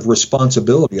position of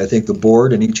responsibility. I think the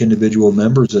board and each individual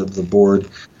members of the board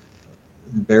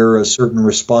bear a certain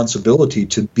responsibility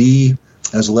to be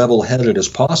as level-headed as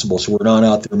possible, so we're not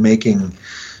out there making,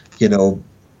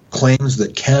 claims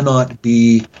that cannot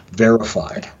be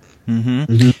verified. Mm-hmm.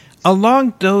 Mm-hmm.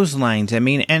 Along those lines,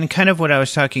 and kind of what I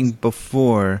was talking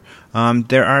before,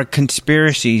 there are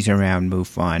conspiracies around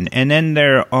MUFON, and then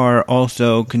there are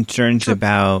also concerns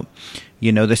about,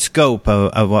 the scope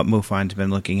of what MUFON's been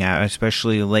looking at,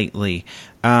 especially lately.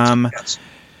 Yes.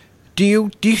 Do you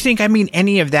think,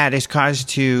 any of that is cause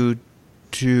to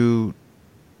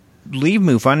leave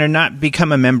MUFON or not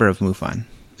become a member of MUFON?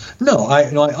 No,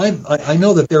 I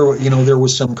know that there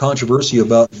was some controversy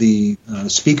about the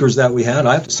speakers that we had.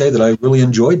 I have to say that I really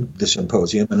enjoyed the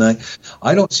symposium, and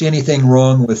I don't see anything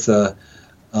wrong with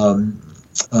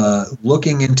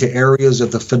looking into areas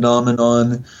of the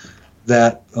phenomenon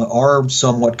that are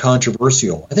somewhat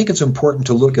controversial. I think it's important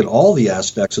to look at all the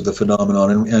aspects of the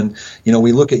phenomenon, and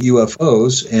we look at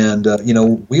UFOs, and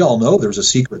we all know there's a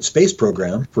secret space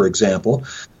program, for example.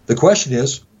 The question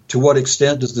is, to what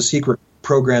extent does the secret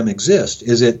program exist?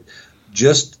 Is it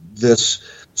just this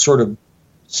sort of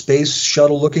space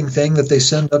shuttle-looking thing that they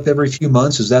send up every few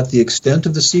months? Is that the extent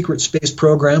of the secret space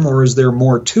program, or is there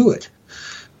more to it?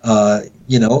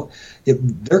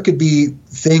 There could be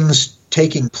things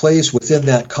taking place within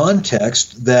that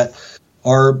context that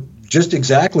are just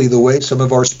exactly the way some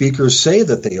of our speakers say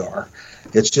that they are.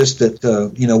 It's just that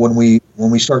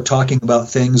when we start talking about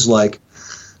things like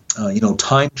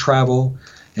time travel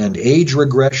and age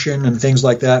regression and things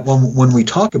like that, when we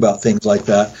talk about things like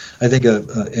that, I think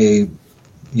the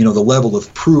level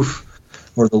of proof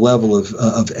or the level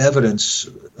of evidence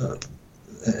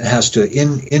has to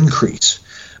increase.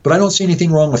 But I don't see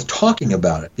anything wrong with talking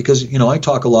about it, because I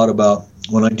talk a lot about,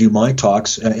 when I do my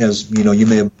talks, as you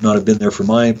may not have been there for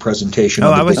my presentation.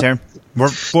 Oh, I was there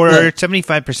for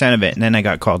 75% of it, and then I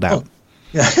got called out.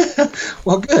 Yeah.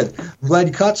 Well, good. I'm glad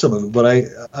you caught some of it. But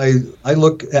I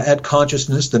look at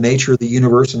consciousness, the nature of the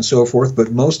universe, and so forth.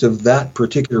 But most of that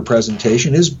particular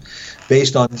presentation is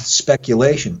based on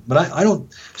speculation. But I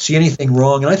don't see anything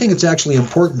wrong, and I think it's actually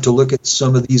important to look at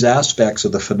some of these aspects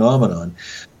of the phenomenon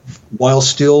while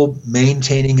still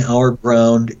maintaining our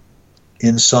ground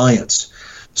in science.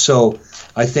 So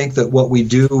I think that what we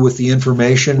do with the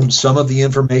information, some of the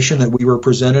information that we were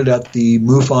presented at the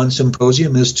MUFON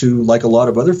symposium, is to, like a lot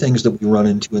of other things that we run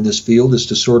into in this field, is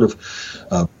to sort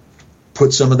of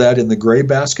put some of that in the gray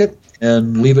basket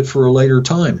and leave it for a later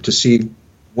time to see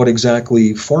what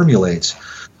exactly formulates.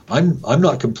 I'm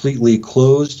not completely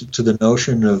closed to the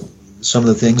notion of some of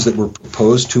the things that were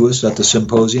proposed to us at the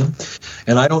symposium,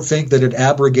 and I don't think that it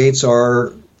abrogates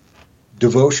our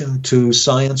devotion to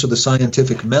science or the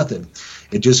scientific method.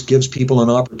 It just gives people an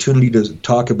opportunity to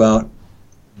talk about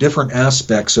different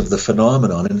aspects of the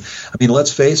phenomenon. And I mean,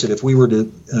 let's face it, if we were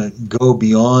to go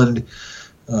beyond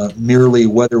merely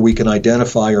whether we can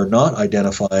identify or not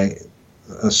identify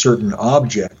a certain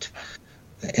object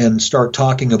and start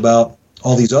talking about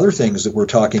all these other things that we're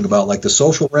talking about, like the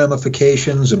social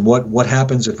ramifications and what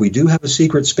happens if we do have a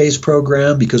secret space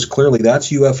program, because clearly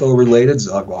that's UFO related.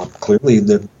 Clearly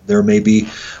there may be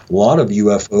a lot of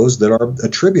UFOs that are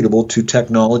attributable to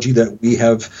technology that we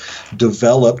have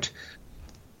developed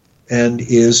and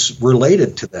is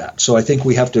related to that. So I think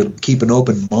we have to keep an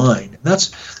open mind. And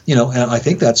that's, and I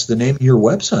think that's the name of your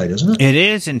website, isn't it? It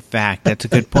is, in fact. That's a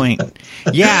good point.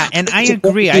 Yeah, and I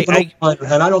agree. And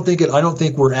I don't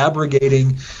think we're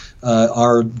abrogating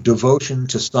our devotion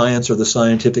to science or the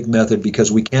scientific method, because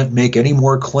we can't make any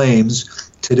more claims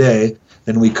today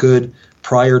than we could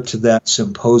prior to that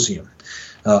symposium.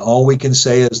 All we can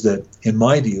say is that, in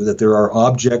my view, that there are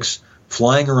objects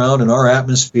flying around in our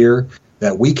atmosphere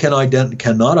that we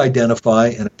cannot identify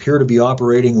and appear to be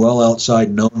operating well outside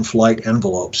known flight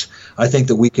envelopes. I think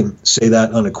that we can say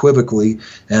that unequivocally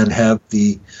and have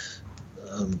the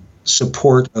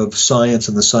support of science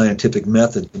and the scientific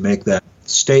method to make that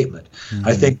statement. Mm-hmm.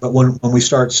 I think, but when we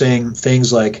start saying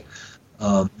things like,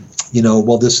 well,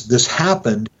 this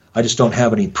happened, I just don't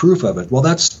have any proof of it. Well,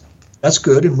 that's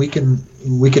good, and we can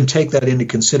take that into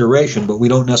consideration, but we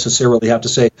don't necessarily have to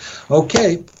say,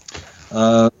 okay,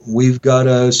 we've got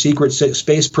a secret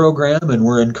space program and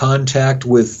we're in contact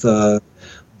with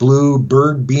blue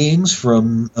bird beings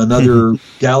from another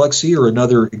galaxy or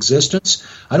another existence.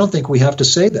 I don't think we have to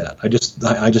say that. I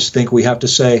just think we have to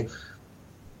say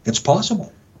it's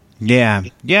possible. Yeah,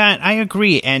 I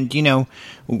agree. And,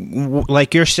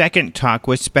 like your second talk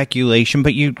was speculation,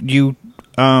 but you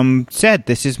said,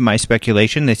 this is my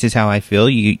speculation, this is how I feel.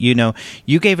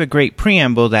 You gave a great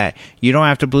preamble that you don't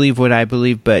have to believe what I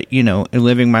believe, but, in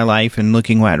living my life and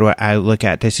looking at what I look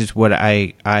at, this is what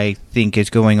I think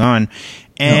is going on.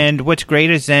 And what's great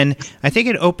is then I think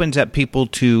it opens up people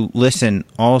to listen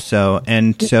also.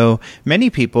 And so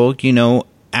many people,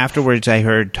 afterwards I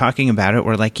heard talking about it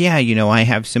were like, yeah, I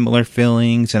have similar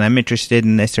feelings and I'm interested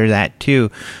in this or that too,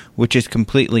 which is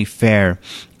completely fair.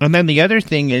 And then the other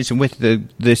thing is with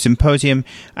the symposium,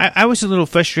 I was a little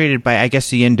frustrated by, I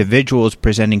guess, the individuals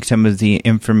presenting some of the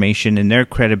information and their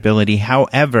credibility.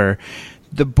 However,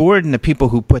 the board and the people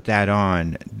who put that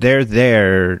on, they're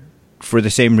there for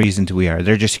the same reasons we are.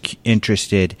 They're just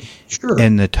interested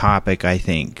in the topic, I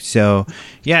think. So,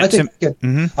 yeah. I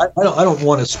don't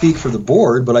want to speak for the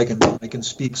board, but I can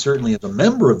speak certainly as a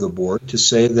member of the board to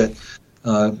say that,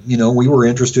 we were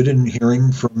interested in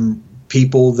hearing from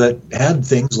people that had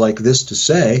things like this to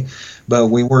say, but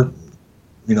we weren't,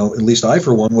 at least I,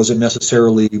 for one, wasn't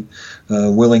necessarily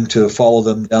willing to follow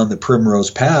them down the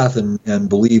primrose path and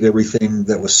believe everything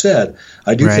that was said.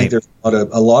 I do think there's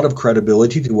a lot of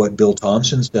credibility to what Bill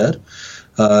Thompson said.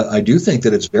 I do think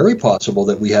that it's very possible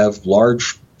that we have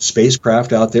large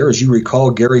spacecraft out there. As you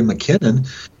recall, Gary McKinnon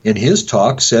in his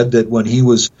talk said that when he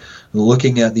was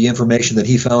looking at the information that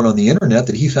he found on the internet,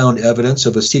 that he found evidence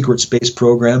of a secret space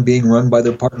program being run by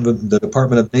the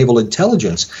Department of Naval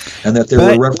Intelligence, and that there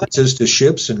were references to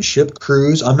ships and ship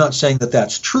crews. I'm not saying that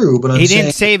that's true, but he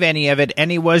didn't save any of it, and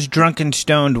he was drunk and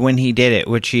stoned when he did it,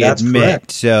 which he admits.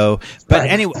 Correct. So, but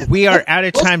anyway, we are out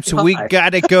of time, so we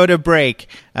got to go to break.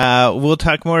 We'll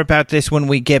talk more about this when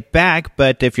we get back,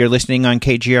 but if you're listening on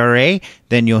KGRA,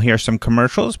 then you'll hear some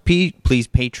commercials. Please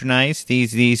patronize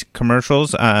these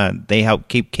commercials. They help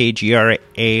keep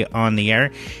KGRA on the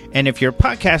air. And if you're a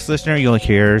podcast listener, you'll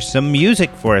hear some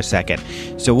music for a second.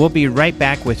 So we'll be right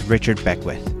back with Richard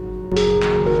Beckwith.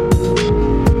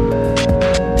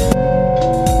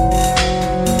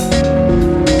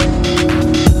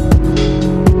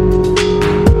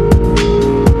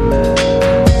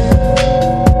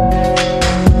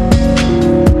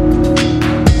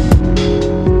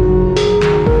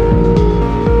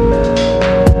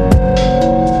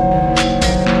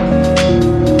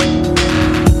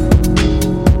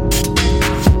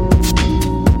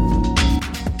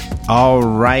 All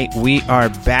right, we are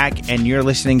back, and you're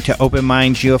listening to Open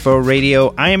Minds UFO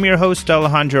Radio. I am your host,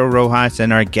 Alejandro Rojas,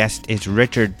 and our guest is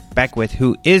Richard Beckwith,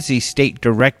 who is the state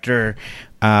director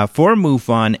for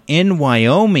MUFON in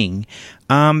Wyoming.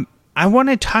 I want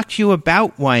to talk to you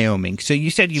about Wyoming. So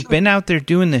you said you've been out there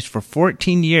doing this for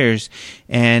 14 years,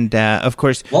 and of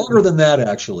course... Longer than that,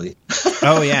 actually.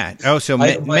 Oh, yeah. Oh, so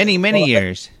many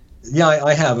years. Yeah,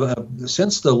 I have.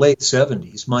 Since the late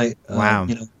 70s. Wow.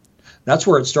 That's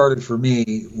where it started for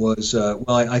me was,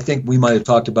 I think we might have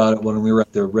talked about it when we were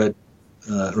at the Red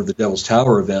or the Devil's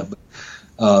Tower event.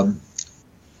 But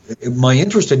my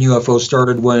interest in UFO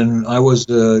started when I was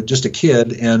just a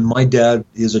kid, and my dad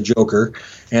is a joker,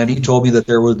 and he told me that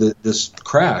there was this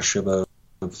crash of a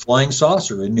flying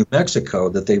saucer in New Mexico,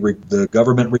 that the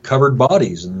government recovered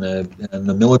bodies, and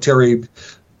the military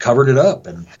covered it up,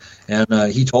 and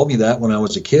he told me that when I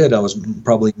was a kid. I was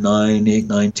probably 8,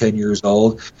 9, 10 years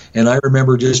old, and I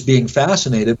remember just being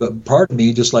fascinated. But part of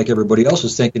me, just like everybody else,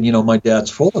 was thinking, my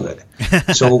dad's full of it.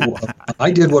 So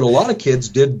I did what a lot of kids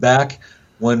did back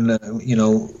when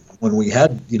we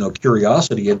had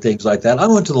curiosity and things like that. I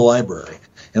went to the library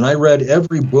and I read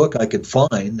every book I could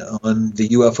find on the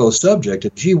UFO subject.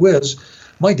 And gee whiz,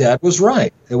 my dad was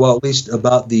right. Well, at least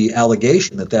about the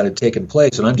allegation that had taken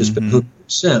place, and I've just been hooked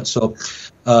since. So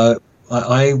I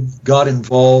got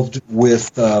involved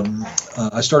with,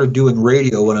 I started doing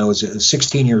radio when I was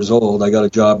 16 years old. I got a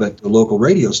job at the local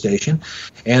radio station.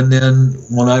 And then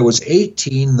when I was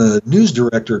 18, the news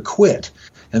director quit.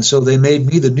 And so they made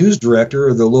me the news director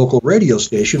of the local radio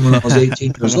station when I was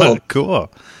 18 years old.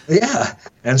 Cool. Yeah.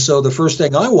 And so the first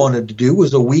thing I wanted to do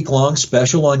was a week-long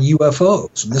special on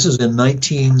UFOs. And this is in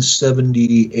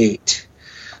 1978.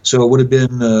 So it would have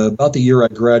been about the year I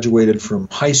graduated from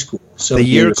high school. The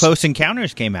year Close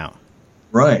Encounters came out.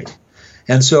 Right.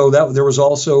 And so there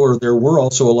were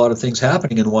also a lot of things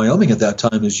happening in Wyoming at that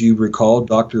time. As you recall,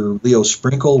 Dr. Leo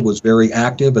Sprinkle was very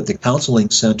active at the counseling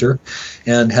center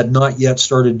and had not yet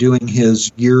started doing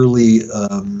his yearly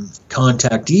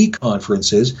contactee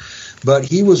conferences, but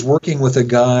he was working with a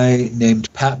guy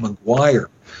named Pat McGuire,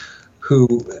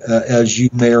 who, as you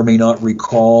may or may not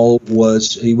recall,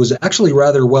 was actually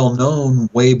rather well known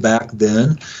way back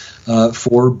then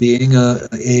for being an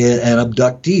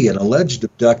abductee, an alleged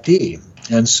abductee.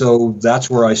 And so that's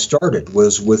where I started,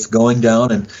 was with going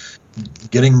down and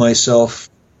getting myself,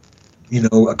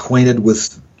 acquainted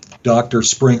with Dr.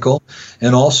 Sprinkle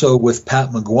and also with Pat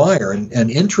McGuire.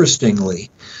 And interestingly,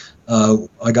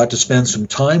 I got to spend some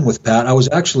time with Pat. I was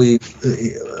actually,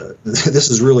 this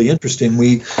is really interesting,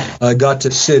 we got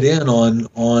to sit in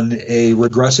on a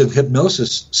regressive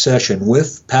hypnosis session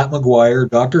with Pat McGuire,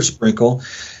 Dr. Sprinkle,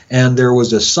 and there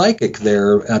was a psychic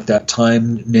there at that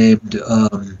time named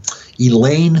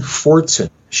Elaine Fortson.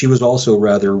 She was also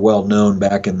rather well known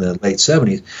back in the late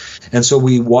 70s. And so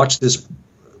we watched this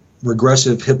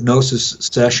regressive hypnosis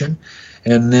session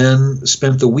and then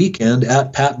spent the weekend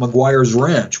at Pat McGuire's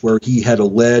ranch, where he had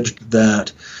alleged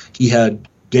that he had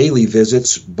daily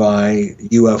visits by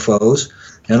UFOs,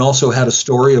 and also had a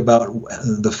story about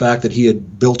the fact that he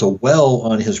had built a well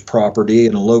on his property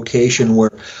in a location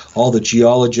where all the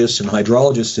geologists and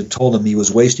hydrologists had told him he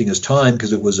was wasting his time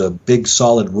because it was a big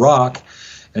solid rock.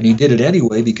 And he did it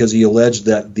anyway because he alleged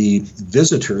that the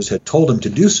visitors had told him to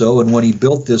do so. And when he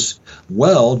built this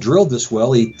well, drilled this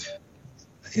well, he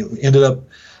ended up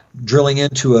drilling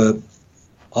into a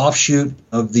offshoot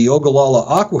of the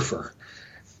Ogallala Aquifer.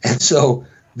 And so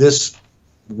this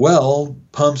well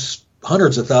pumps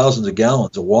hundreds of thousands of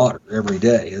gallons of water every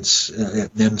day. It's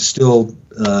and still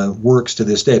works to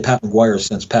this day. Pat McGuire has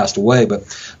since passed away, but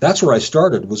that's where I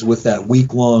started, was with that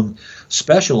week-long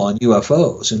special on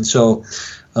UFOs. And so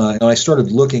and I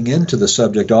started looking into the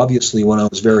subject, obviously, when I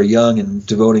was very young and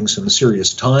devoting some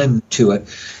serious time to it,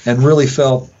 and really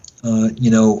felt,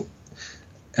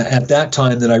 at that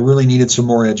time that I really needed some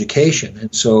more education.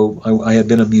 And so I had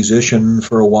been a musician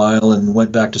for a while and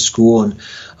went back to school and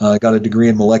got a degree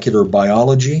in molecular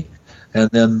biology and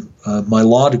then my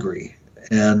law degree.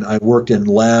 And I worked in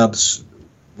labs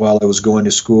while I was going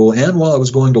to school and while I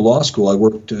was going to law school. I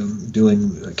worked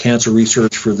doing cancer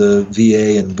research for the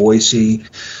VA in Boise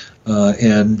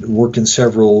and worked in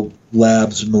several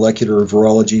labs, molecular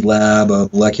virology lab, a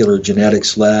molecular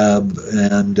genetics lab,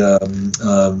 and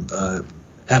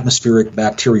atmospheric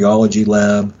bacteriology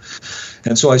lab.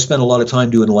 And so I spent a lot of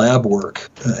time doing lab work.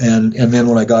 And then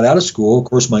when I got out of school, of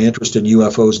course, my interest in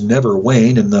UFOs never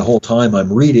waned, and the whole time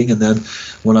I'm reading. And then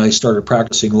when I started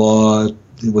practicing law,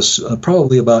 it was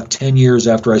probably about 10 years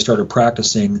after I started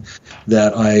practicing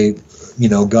that I,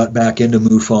 got back into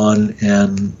MUFON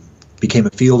and became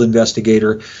a field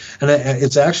investigator. And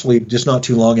it's actually just not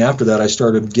too long after that I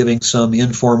started giving some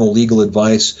informal legal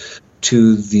advice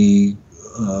to the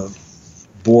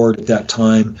board at that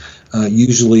time.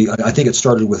 Usually, I think it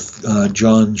started with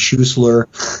John Schuessler,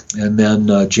 and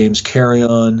then James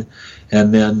Carrion,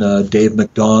 and then Dave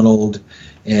McDonald,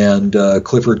 and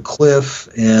Clifford Cliff,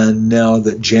 and now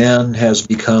that Jan has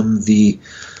become the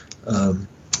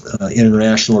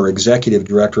international or executive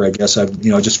director, I guess I've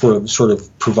just sort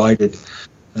of provided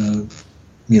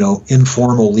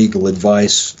informal legal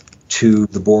advice to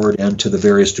the board and to the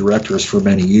various directors for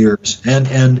many years,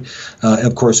 and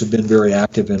of course have been very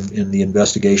active in the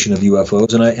investigation of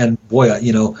UFOs. And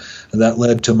that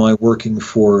led to my working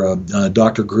for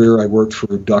Dr. Greer. I worked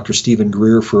for Dr. Stephen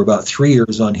Greer for about 3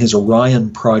 years on his Orion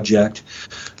project,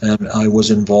 and I was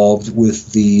involved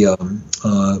with the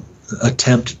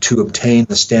attempt to obtain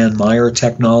the Stan Meyer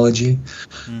technology.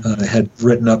 Had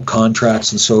written up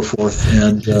contracts and so forth.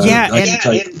 And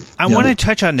I want to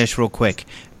touch on this real quick,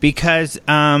 because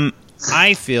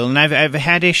I feel, and I've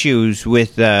had issues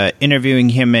with interviewing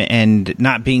him and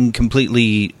not being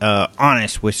completely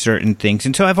honest with certain things,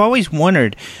 and so I've always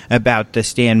wondered about the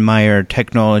Stan Meyer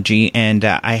technology, and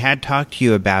I had talked to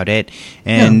you about it,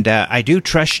 and I do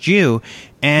trust you,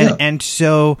 and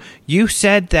so you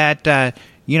said that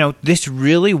this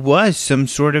really was some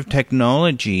sort of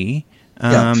technology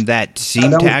that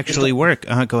seemed to actually work.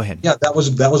 Go ahead. Yeah, that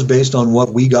was based on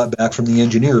what we got back from the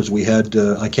engineers. We had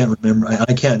I can't remember.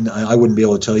 I wouldn't be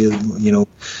able to tell you.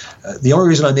 The only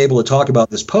reason I'm able to talk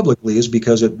about this publicly is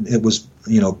because it was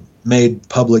made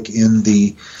public in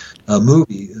the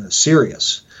movie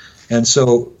Sirius, and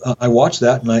so I watched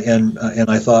that and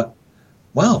I thought,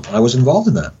 wow, I was involved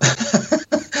in that,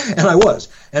 and I was,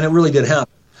 and it really did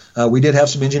happen. We did have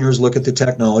some engineers look at the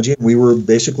technology, and we were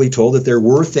basically told that there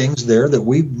were things there that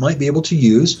we might be able to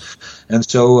use. And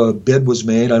so a bid was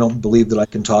made. I don't believe that I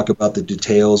can talk about the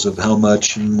details of how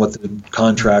much and what the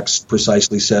contracts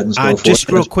precisely said and so forth. Just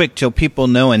real quick, so people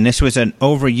know, and this was an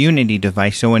over-unity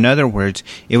device. So in other words,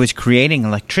 it was creating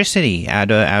electricity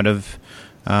out of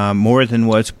more than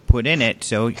was put in it,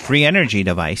 so free energy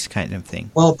device kind of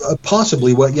thing. Well,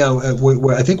 possibly.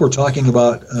 I think we're talking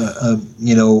about,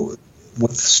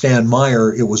 with Stan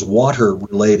Meyer, it was water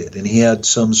related, and he had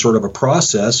some sort of a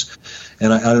process,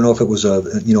 and I don't know if it was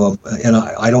and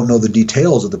I don't know the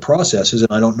details of the processes,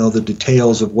 and I don't know the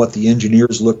details of what the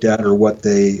engineers looked at or what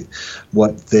they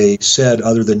said,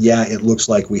 other than it looks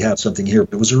like we have something here.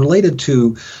 But it was related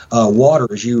to water,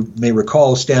 as you may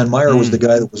recall. Stan Meyer was the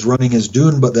guy that was running his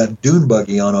dune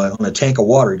buggy on a tank of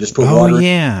water. He just put water in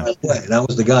it. That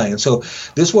was the guy. And so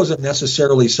this wasn't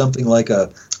necessarily something like a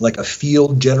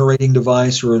field generating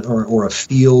device or a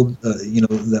field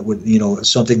that would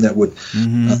something that would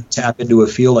tap into a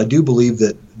field. I do believe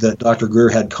that Dr. Greer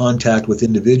had contact with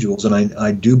individuals, and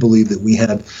I do believe that we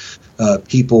had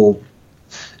people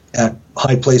at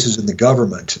high places in the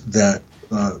government that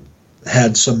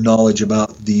had some knowledge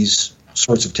about these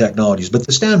sorts of technologies. But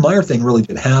the Stan Meyer thing really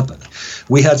did happen.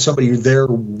 We had somebody there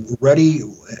ready,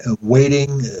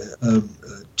 waiting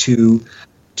to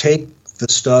take the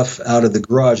stuff out of the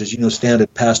garage. As you know, Stan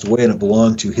had passed away and it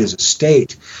belonged to his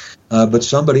estate. But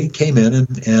somebody came in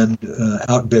and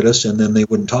outbid us, and then they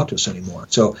wouldn't talk to us anymore.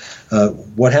 So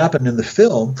what happened in the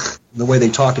film, the way they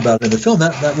talked about it in the film,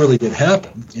 that really did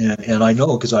happen. And I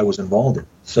know because I was involved in it.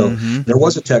 So there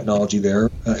was a technology there.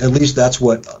 At least that's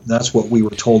what we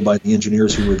were told by the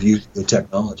engineers who reviewed the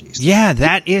technologies. Yeah,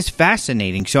 that is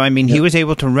fascinating. So, I mean, he was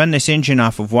able to run this engine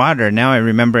off of water. Now I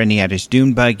remember, and he had his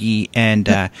dune buggy and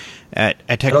a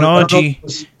technology.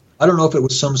 I don't know if it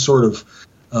was some sort of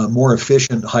more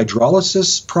efficient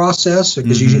hydrolysis process,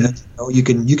 because you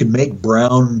can make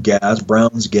brown's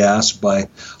gas by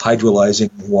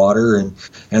hydrolyzing water,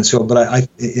 and so. But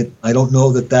I don't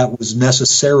know that was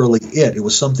necessarily it. It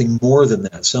was something more than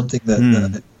that. Something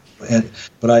that.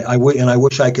 I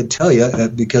wish I could tell you,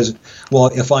 because, well,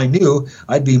 if I knew,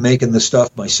 I'd be making the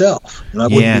stuff myself, and I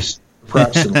wouldn't be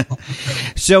practicing.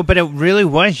 So, but it really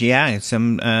was,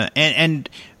 some and.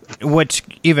 What's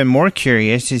even more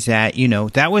curious is that,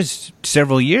 that was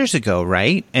several years ago,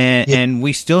 right? And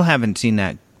we still haven't seen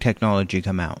that technology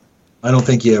come out. I don't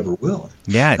think you ever will.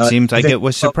 Yeah, it seems like it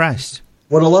was suppressed.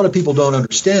 What a lot of people don't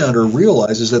understand or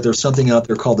realize is that there's something out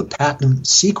there called the Patent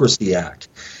Secrecy Act.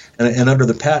 And under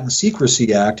the Patent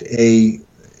Secrecy Act, a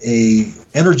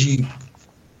energy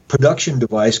production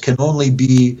device can only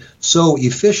be so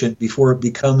efficient before it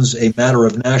becomes a matter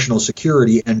of national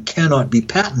security and cannot be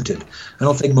patented. I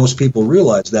don't think most people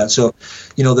realize that. So,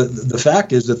 the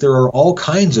fact is that there are all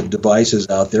kinds of devices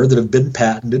out there that have been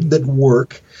patented that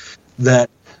work that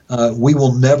we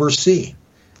will never see.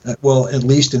 Well, at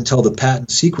least until the Patent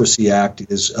Secrecy Act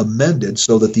is amended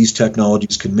so that these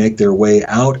technologies can make their way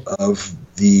out of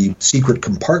the secret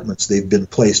compartments they've been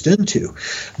placed into.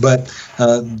 But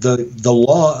the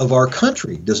law of our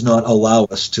country does not allow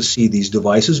us to see these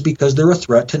devices because they're a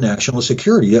threat to national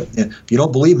security. If you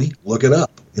don't believe me, look it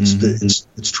up.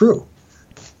 It's true.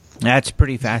 That's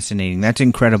pretty fascinating. That's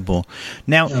incredible.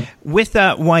 Now, with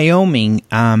Wyoming,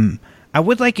 I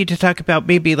would like you to talk about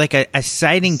maybe like a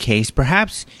sighting case,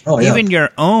 perhaps even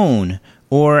your own,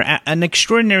 or an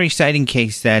extraordinary sighting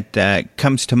case that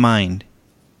comes to mind.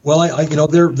 Well,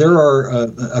 there are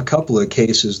a couple of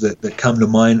cases that come to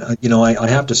mind. I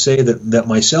have to say that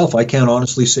myself, I can't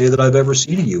honestly say that I've ever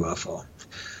seen a UFO.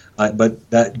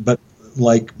 But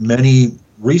like many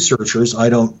researchers, I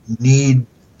don't need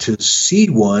to see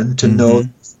one to know the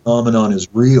phenomenon is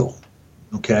real.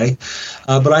 Okay,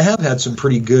 but I have had some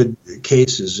pretty good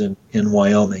cases in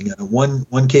Wyoming.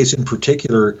 One case in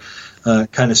particular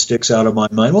kind of sticks out of my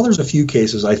mind. Well, there's a few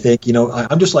cases, I think.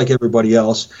 I'm just like everybody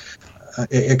else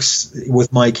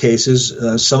with my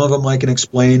cases. Some of them I can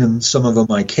explain, and some of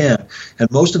them I can't. And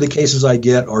most of the cases I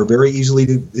get are very easily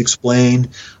to explain.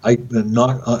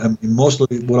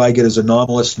 Mostly what I get is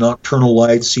anomalous nocturnal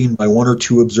lights seen by one or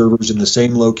two observers in the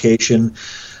same location.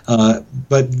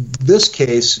 But this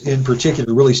case in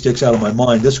particular really sticks out of my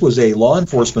mind. This was a law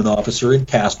enforcement officer in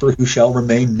Casper who shall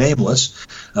remain nameless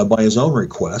by his own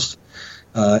request,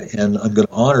 and I'm going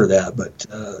to honor that. But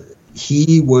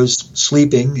he was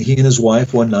sleeping, he and his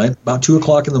wife, one night. About 2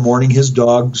 o'clock in the morning, his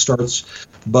dog starts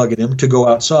bugging him to go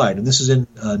outside. And this is in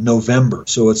November,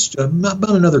 so it's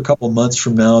about another couple months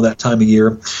from now, that time of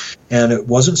year. And it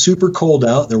wasn't super cold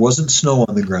out. There wasn't snow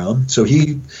on the ground. So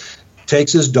he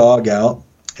takes his dog out,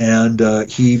 and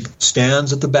he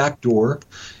stands at the back door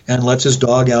and lets his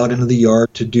dog out into the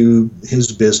yard to do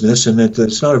his business. And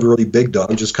it's not a really big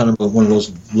dog, just kind of one of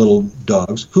those little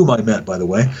dogs, whom I met, by the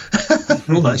way.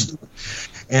 Real nice.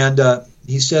 And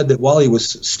he said that while he was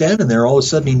standing there, all of a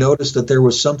sudden he noticed that there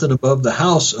was something above the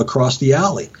house across the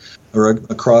alley, or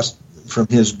across from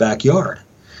his backyard.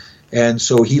 And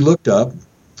so he looked up,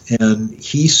 and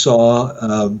he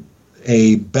saw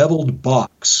a beveled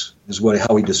box, is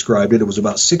how he described it. It was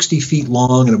about 60 feet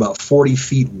long and about 40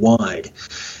 feet wide.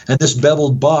 And this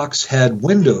beveled box had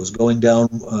windows going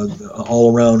down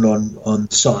all around on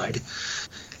the side.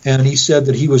 And he said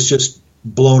that he was just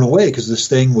blown away because this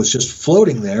thing was just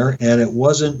floating there, and it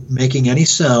wasn't making any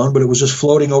sound, but it was just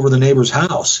floating over the neighbor's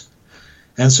house.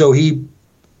 And so he,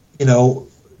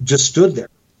 just stood there,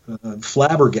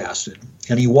 flabbergasted,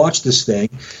 and he watched this thing.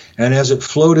 And as it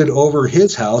floated over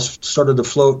his house, started to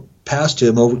float past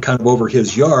him over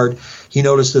his yard, he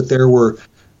noticed that there were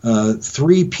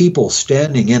 3 people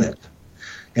standing in it,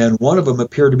 and one of them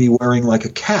appeared to be wearing like a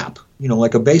cap,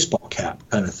 like a baseball cap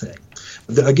kind of thing.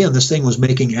 Again, this thing was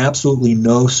making absolutely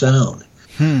no sound.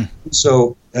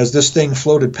 So as this thing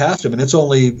floated past him, and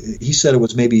he said it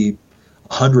was maybe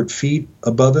 100 feet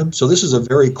above him. So this is a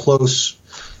very close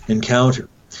encounter.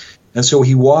 And so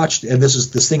he watched, and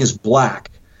this thing is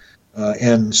black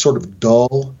and sort of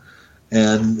dull,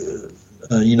 and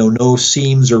no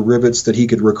seams or rivets that he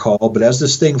could recall. But as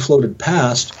this thing floated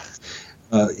past,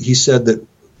 he said that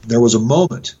there was a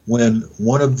moment when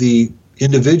one of the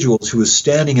individuals who was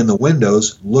standing in the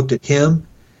windows looked at him,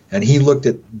 and he looked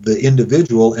at the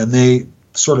individual, and they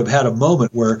sort of had a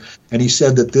moment and he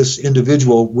said that this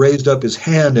individual raised up his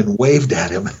hand and waved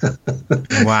at him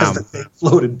wow. as the thing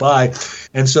floated by.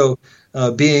 And so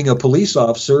being a police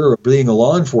officer or being a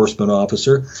law enforcement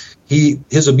officer,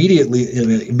 his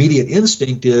immediate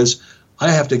instinct is, I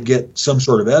have to get some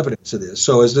sort of evidence of this.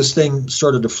 So as this thing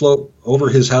started to float over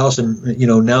his house, and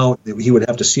now he would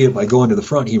have to see it by going to the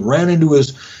front, he ran into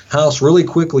his house really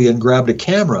quickly and grabbed a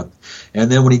camera.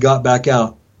 And then when he got back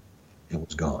out, it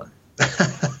was gone.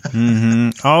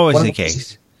 Mm-hmm. Always the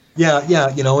case. Yeah,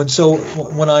 and so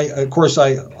when I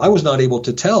was not able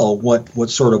to tell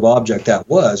what sort of object that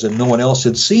was, and no one else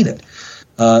had seen it.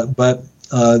 But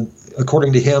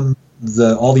according to him,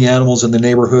 all the animals in the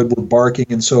neighborhood were barking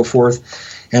and so forth.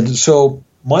 And so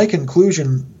my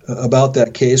conclusion about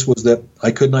that case was that I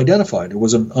couldn't identify it. It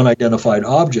was an unidentified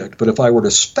object. But if I were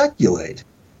to speculate,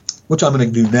 which I'm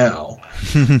going to do now,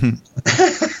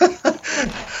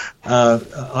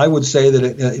 I would say that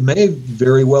it may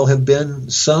very well have been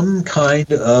some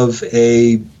kind of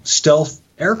a stealth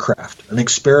aircraft, an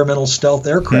experimental stealth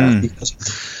aircraft.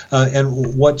 Because,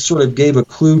 and what sort of gave a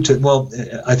clue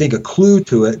to, I think a clue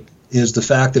to it is the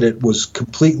fact that it was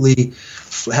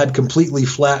had completely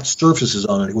flat surfaces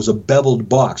on it. It was a beveled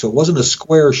box. So it wasn't a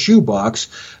square shoe box.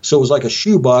 So it was like a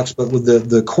shoe box, but with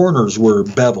the corners were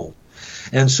beveled.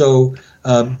 And so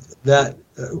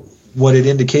what it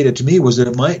indicated to me was that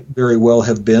it might very well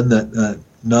have been that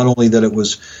not only that it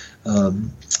was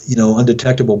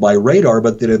undetectable by radar,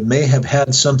 but that it may have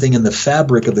had something in the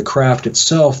fabric of the craft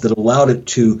itself that allowed it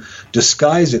to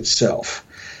disguise itself.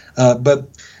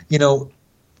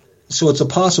 So it's a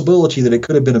possibility that it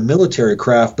could have been a military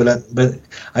craft, but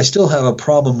I still have a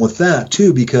problem with that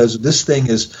too, because this thing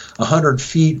is 100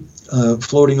 feet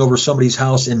floating over somebody's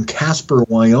house in Casper,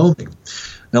 Wyoming.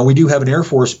 Now, we do have an Air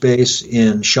Force base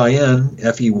in Cheyenne,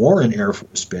 F.E. Warren Air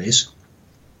Force Base,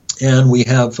 and we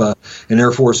have an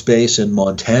Air Force base in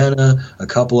Montana, a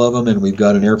couple of them, and we've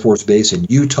got an Air Force base in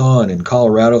Utah and in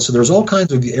Colorado. So there's all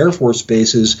kinds of Air Force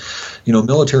bases,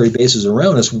 military bases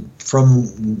around us from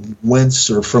whence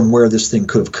or from where this thing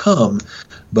could have come,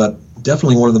 but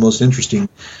definitely one of the most interesting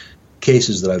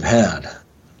cases that I've had.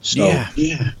 So,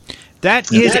 yeah.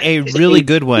 That is a really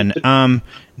good one.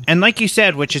 And like you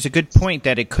said, which is a good point,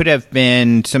 that it could have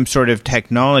been some sort of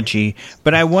technology.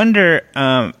 But I wonder,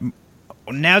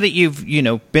 now that you've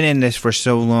been in this for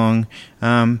so long,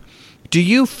 do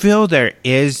you feel there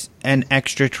is an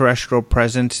extraterrestrial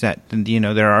presence, that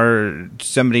there are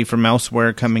somebody from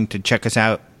elsewhere coming to check us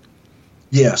out?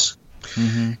 Yes.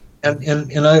 Mm-hmm.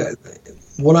 And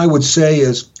what I would say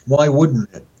is, why wouldn't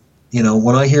it?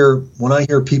 When I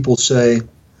hear people say,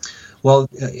 well,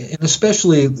 and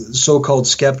especially so-called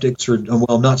skeptics, or,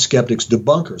 well, not skeptics,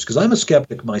 debunkers, because I'm a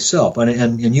skeptic myself,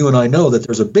 and you and I know that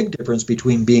there's a big difference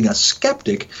between being a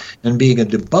skeptic and being a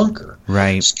debunker.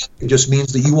 Right. Skeptic just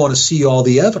means that you want to see all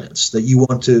the evidence, that you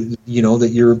want to,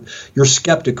 that you're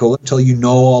skeptical until you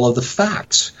know all of the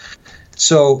facts.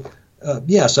 So,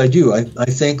 yes, I do. I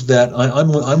think that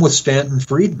I'm with Stanton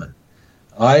Friedman.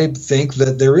 I think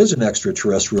that there is an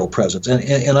extraterrestrial presence,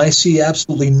 and I see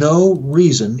absolutely no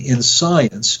reason in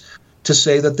science to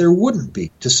say that there wouldn't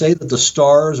be. To say that the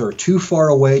stars are too far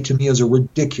away, to me, is a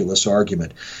ridiculous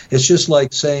argument. It's just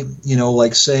like saying,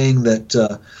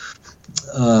 that,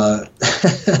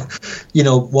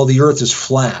 well, the Earth is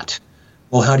flat.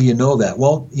 Well, how do you know that?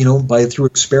 Well, through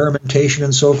experimentation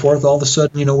and so forth, all of a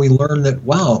sudden, we learn that,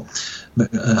 wow,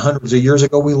 hundreds of years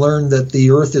ago, we learned that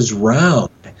the Earth is round.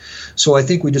 So I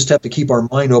think we just have to keep our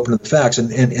mind open to the facts.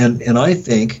 And I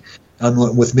think,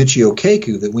 with Michio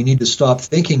Kaku, that we need to stop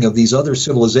thinking of these other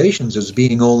civilizations as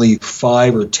being only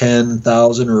 5 or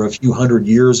 10,000 or a few hundred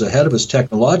years ahead of us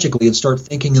technologically, and start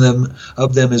thinking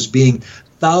of them as being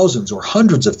thousands or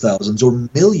hundreds of thousands or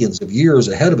millions of years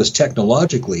ahead of us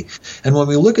technologically. And when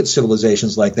we look at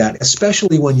civilizations like that,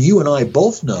 especially when you and I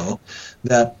both know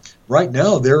that right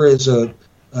now there is a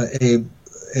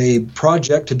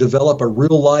project to develop a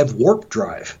real live warp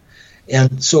drive.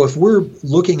 And so if we're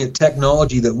looking at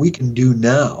technology that we can do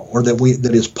now, or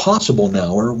that is possible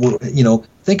now, or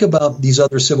think about these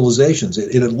other civilizations,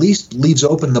 it at least leaves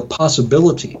open the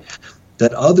possibility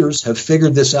that others have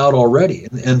figured this out already.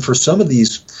 And for some of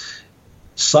these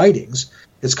sightings,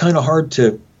 it's kind of hard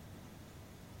to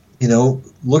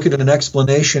look at an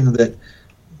explanation that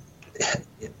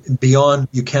beyond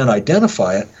you can't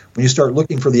identify it. When you start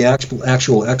looking for the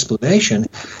actual explanation,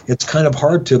 it's kind of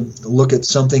hard to look at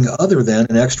something other than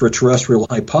an extraterrestrial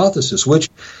hypothesis, which,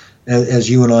 as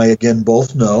you and I again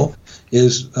both know,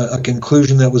 is a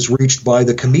conclusion that was reached by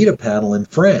the Cometa panel in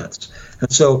France. And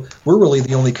so we're really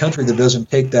the only country that doesn't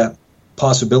take that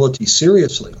possibility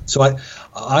seriously. So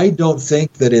I don't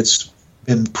think that it's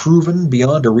been proven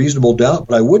beyond a reasonable doubt,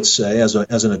 but I would say as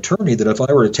an attorney that if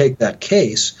I were to take that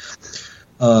case,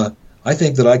 I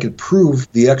think that I could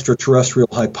prove the extraterrestrial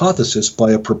hypothesis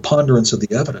by a preponderance of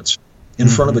the evidence in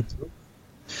front of a jury.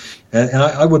 And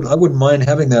I wouldn't mind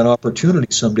having that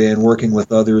opportunity someday and working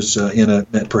with others in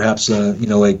perhaps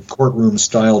a courtroom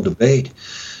style debate,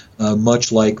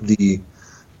 much like the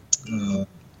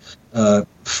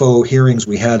faux hearings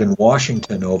we had in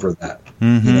Washington over that.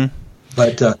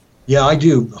 But yeah, I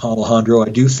do, Alejandro. I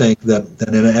do think that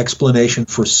an explanation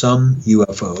for some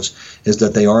UFOs is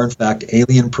that they are in fact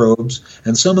alien probes,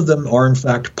 and some of them are in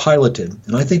fact piloted.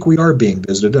 And I think we are being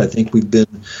visited. I think we've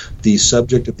been the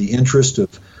subject of the interest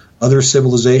of other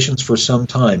civilizations for some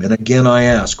time. And again, I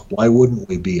ask, why wouldn't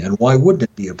we be? And why wouldn't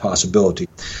it be a possibility?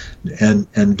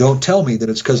 And don't tell me that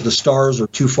it's because the stars are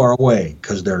too far away,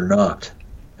 because they're not.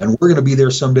 And we're going to be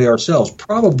there someday ourselves,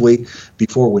 probably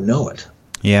before we know it.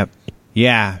 Yep.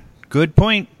 Yeah. Good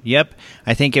point. Yep.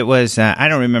 I think it was, I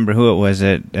don't remember who it was.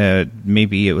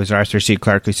 Maybe it was Arthur C.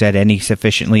 Clarke who said any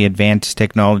sufficiently advanced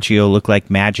technology will look like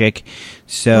magic.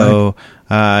 So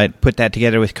put that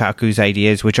together with Kaku's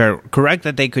ideas, which are correct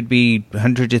that they could be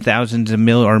hundreds of thousands of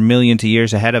or millions of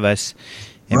years ahead of us.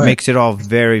 It makes it all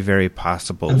very, very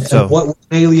possible. And what would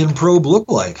an alien probe look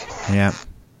like? Yeah.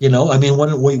 I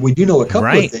mean, we do know a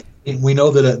couple of things. We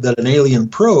know that an alien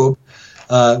probe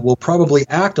will probably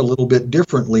act a little bit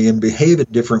differently and behave in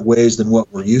different ways than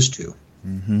what we're used to.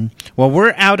 Well,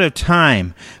 we're out of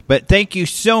time, but thank you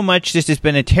so much. This has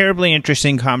been a terribly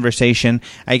interesting conversation.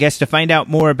 I guess to find out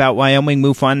more about Wyoming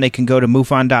MUFON, they can go to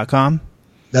MUFON.com.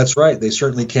 That's right. They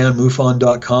certainly can,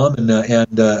 MUFON.com.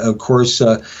 And of course,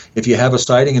 if you have a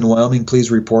sighting in Wyoming, please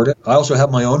report it. I also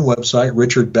have my own website,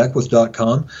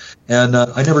 richardbeckwith.com. And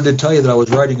I never did tell you that I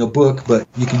was writing a book, but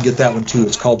you can get that one too.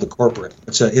 It's called The Corporate.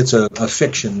 It's a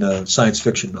fiction, science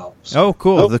fiction novel. Oh,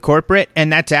 cool. The Corporate.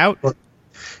 And that's out?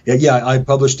 Yeah, I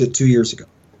published it 2 years ago.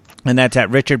 And that's at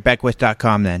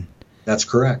richardbeckwith.com then? That's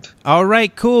correct. All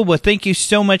right, cool. Well, thank you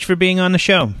so much for being on the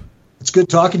show. It's good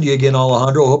talking to you again,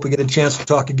 Alejandro. I hope we get a chance to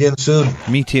talk again soon.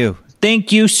 Me too.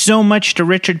 Thank you so much to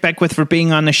Richard Beckwith for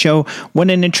being on the show. What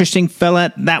an interesting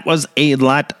fella. That was a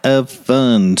lot of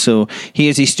fun. So he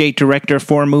is the state director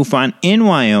for MUFON in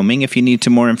Wyoming. If you need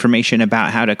some more information about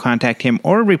how to contact him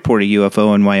or report a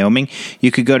UFO in Wyoming,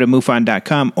 you could go to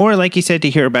MUFON.com. Or like he said,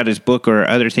 to hear about his book or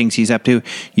other things he's up to,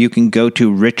 you can go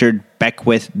to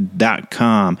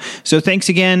richardbeckwith.com. So thanks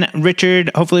again, Richard.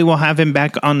 Hopefully we'll have him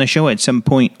back on the show at some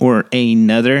point or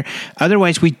another.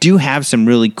 Otherwise, we do have some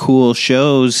really cool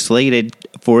shows slated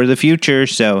for the future.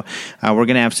 So we're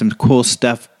going to have some cool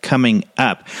stuff coming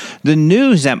up. The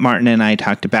news that Martin and I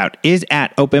talked about is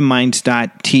at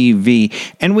openminds.tv,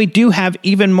 and we do have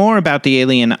even more about the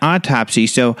alien autopsy.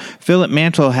 So Philip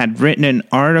Mantle had written an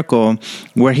article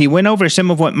where he went over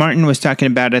some of what Martin was talking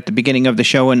about at the beginning of the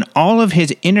show and all of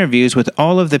his interviews with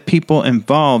all of the people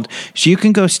involved, so you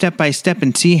can go step by step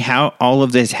and see how all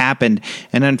of this happened.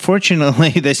 And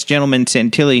unfortunately, this gentleman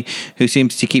Santilli, who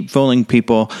seems to keep fooling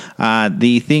people,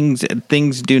 the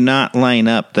things do not line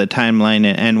up, the timeline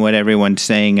and what everyone's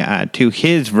saying to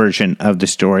his version of the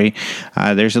story.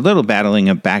 There's a little battling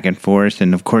of back and forth,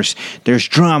 and of course there's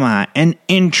drama and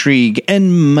intrigue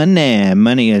and money.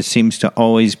 Money seems to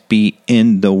always be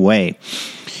in the way.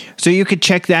 So you could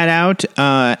check that out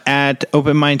at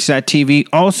openminds.tv.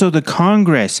 Also, the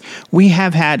Congress. We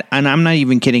have had, and I'm not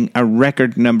even kidding, a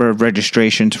record number of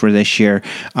registrations for this year.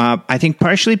 I think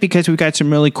partially because we've got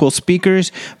some really cool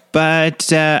speakers,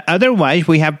 but otherwise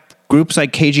we have groups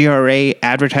like KGRA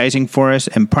advertising for us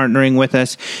and partnering with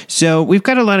us. So we've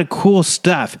got a lot of cool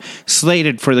stuff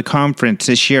slated for the conference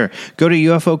this year. Go to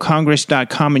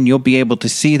ufocongress.com and you'll be able to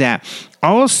see that.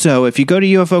 Also, if you go to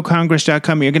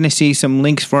ufocongress.com, you're going to see some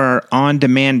links for our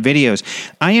on-demand videos.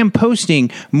 I am posting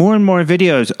more and more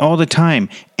videos all the time,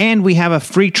 and we have a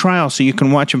free trial so you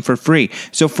can watch them for free.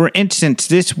 So, for instance,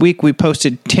 this week we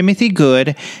posted Timothy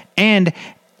Good and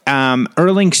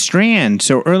Erling Strand.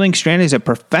 So Erling Strand is a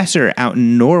professor out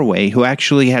in Norway who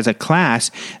actually has a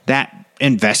class that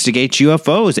investigates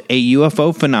UFOs, a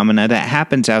UFO phenomena that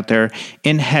happens out there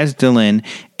in Hesdalen,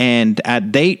 and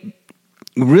they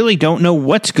really don't know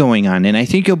what's going on. And I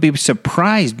think you'll be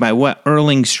surprised by what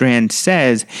Erling Strand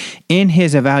says in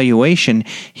his evaluation.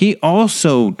 He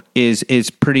also is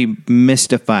pretty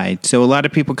mystified. So a lot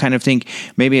of people kind of think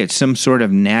maybe it's some sort of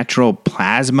natural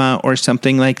plasma or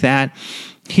something like that.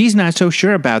 He's not so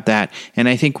sure about that, and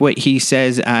I think what he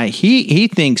says he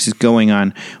thinks is going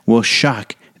on will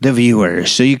shock the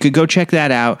viewers. So you could go check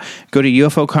that out. Go to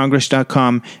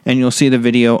ufocongress.com and you'll see the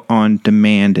video on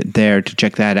demand there to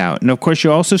check that out. And of course,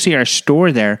 you'll also see our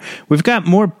store there. We've got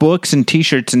more books and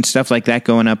t-shirts and stuff like that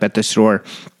going up at the store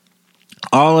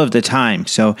all of the time.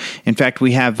 So, in fact,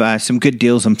 we have some good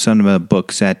deals on some of the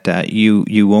books that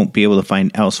you won't be able to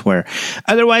find elsewhere.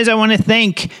 Otherwise, I want to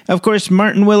thank, of course,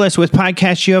 Martin Willis with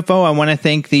Podcast UFO. I want to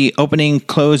thank the opening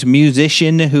close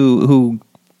musician who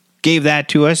gave that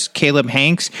to us, Caleb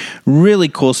Hanks. Really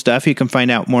cool stuff. You can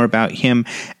find out more about him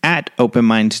at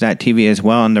openminds.tv as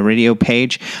well on the radio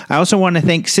page. I also want to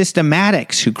thank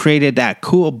Systematics, who created that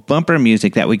cool bumper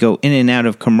music that we go in and out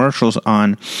of commercials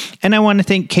on. And I want to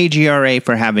thank KGRA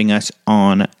for having us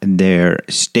on their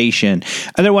station.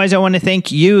 Otherwise, I want to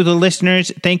thank you, the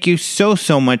listeners. Thank you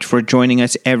so much for joining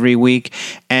us every week.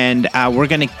 And we're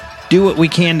going to do what we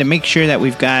can to make sure that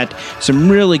we've got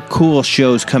some really cool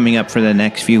shows coming up for the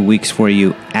next few weeks for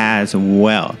you as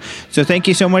well. So thank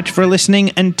you so much for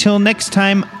listening. Until next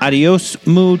time, adios,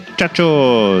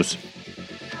 muchachos.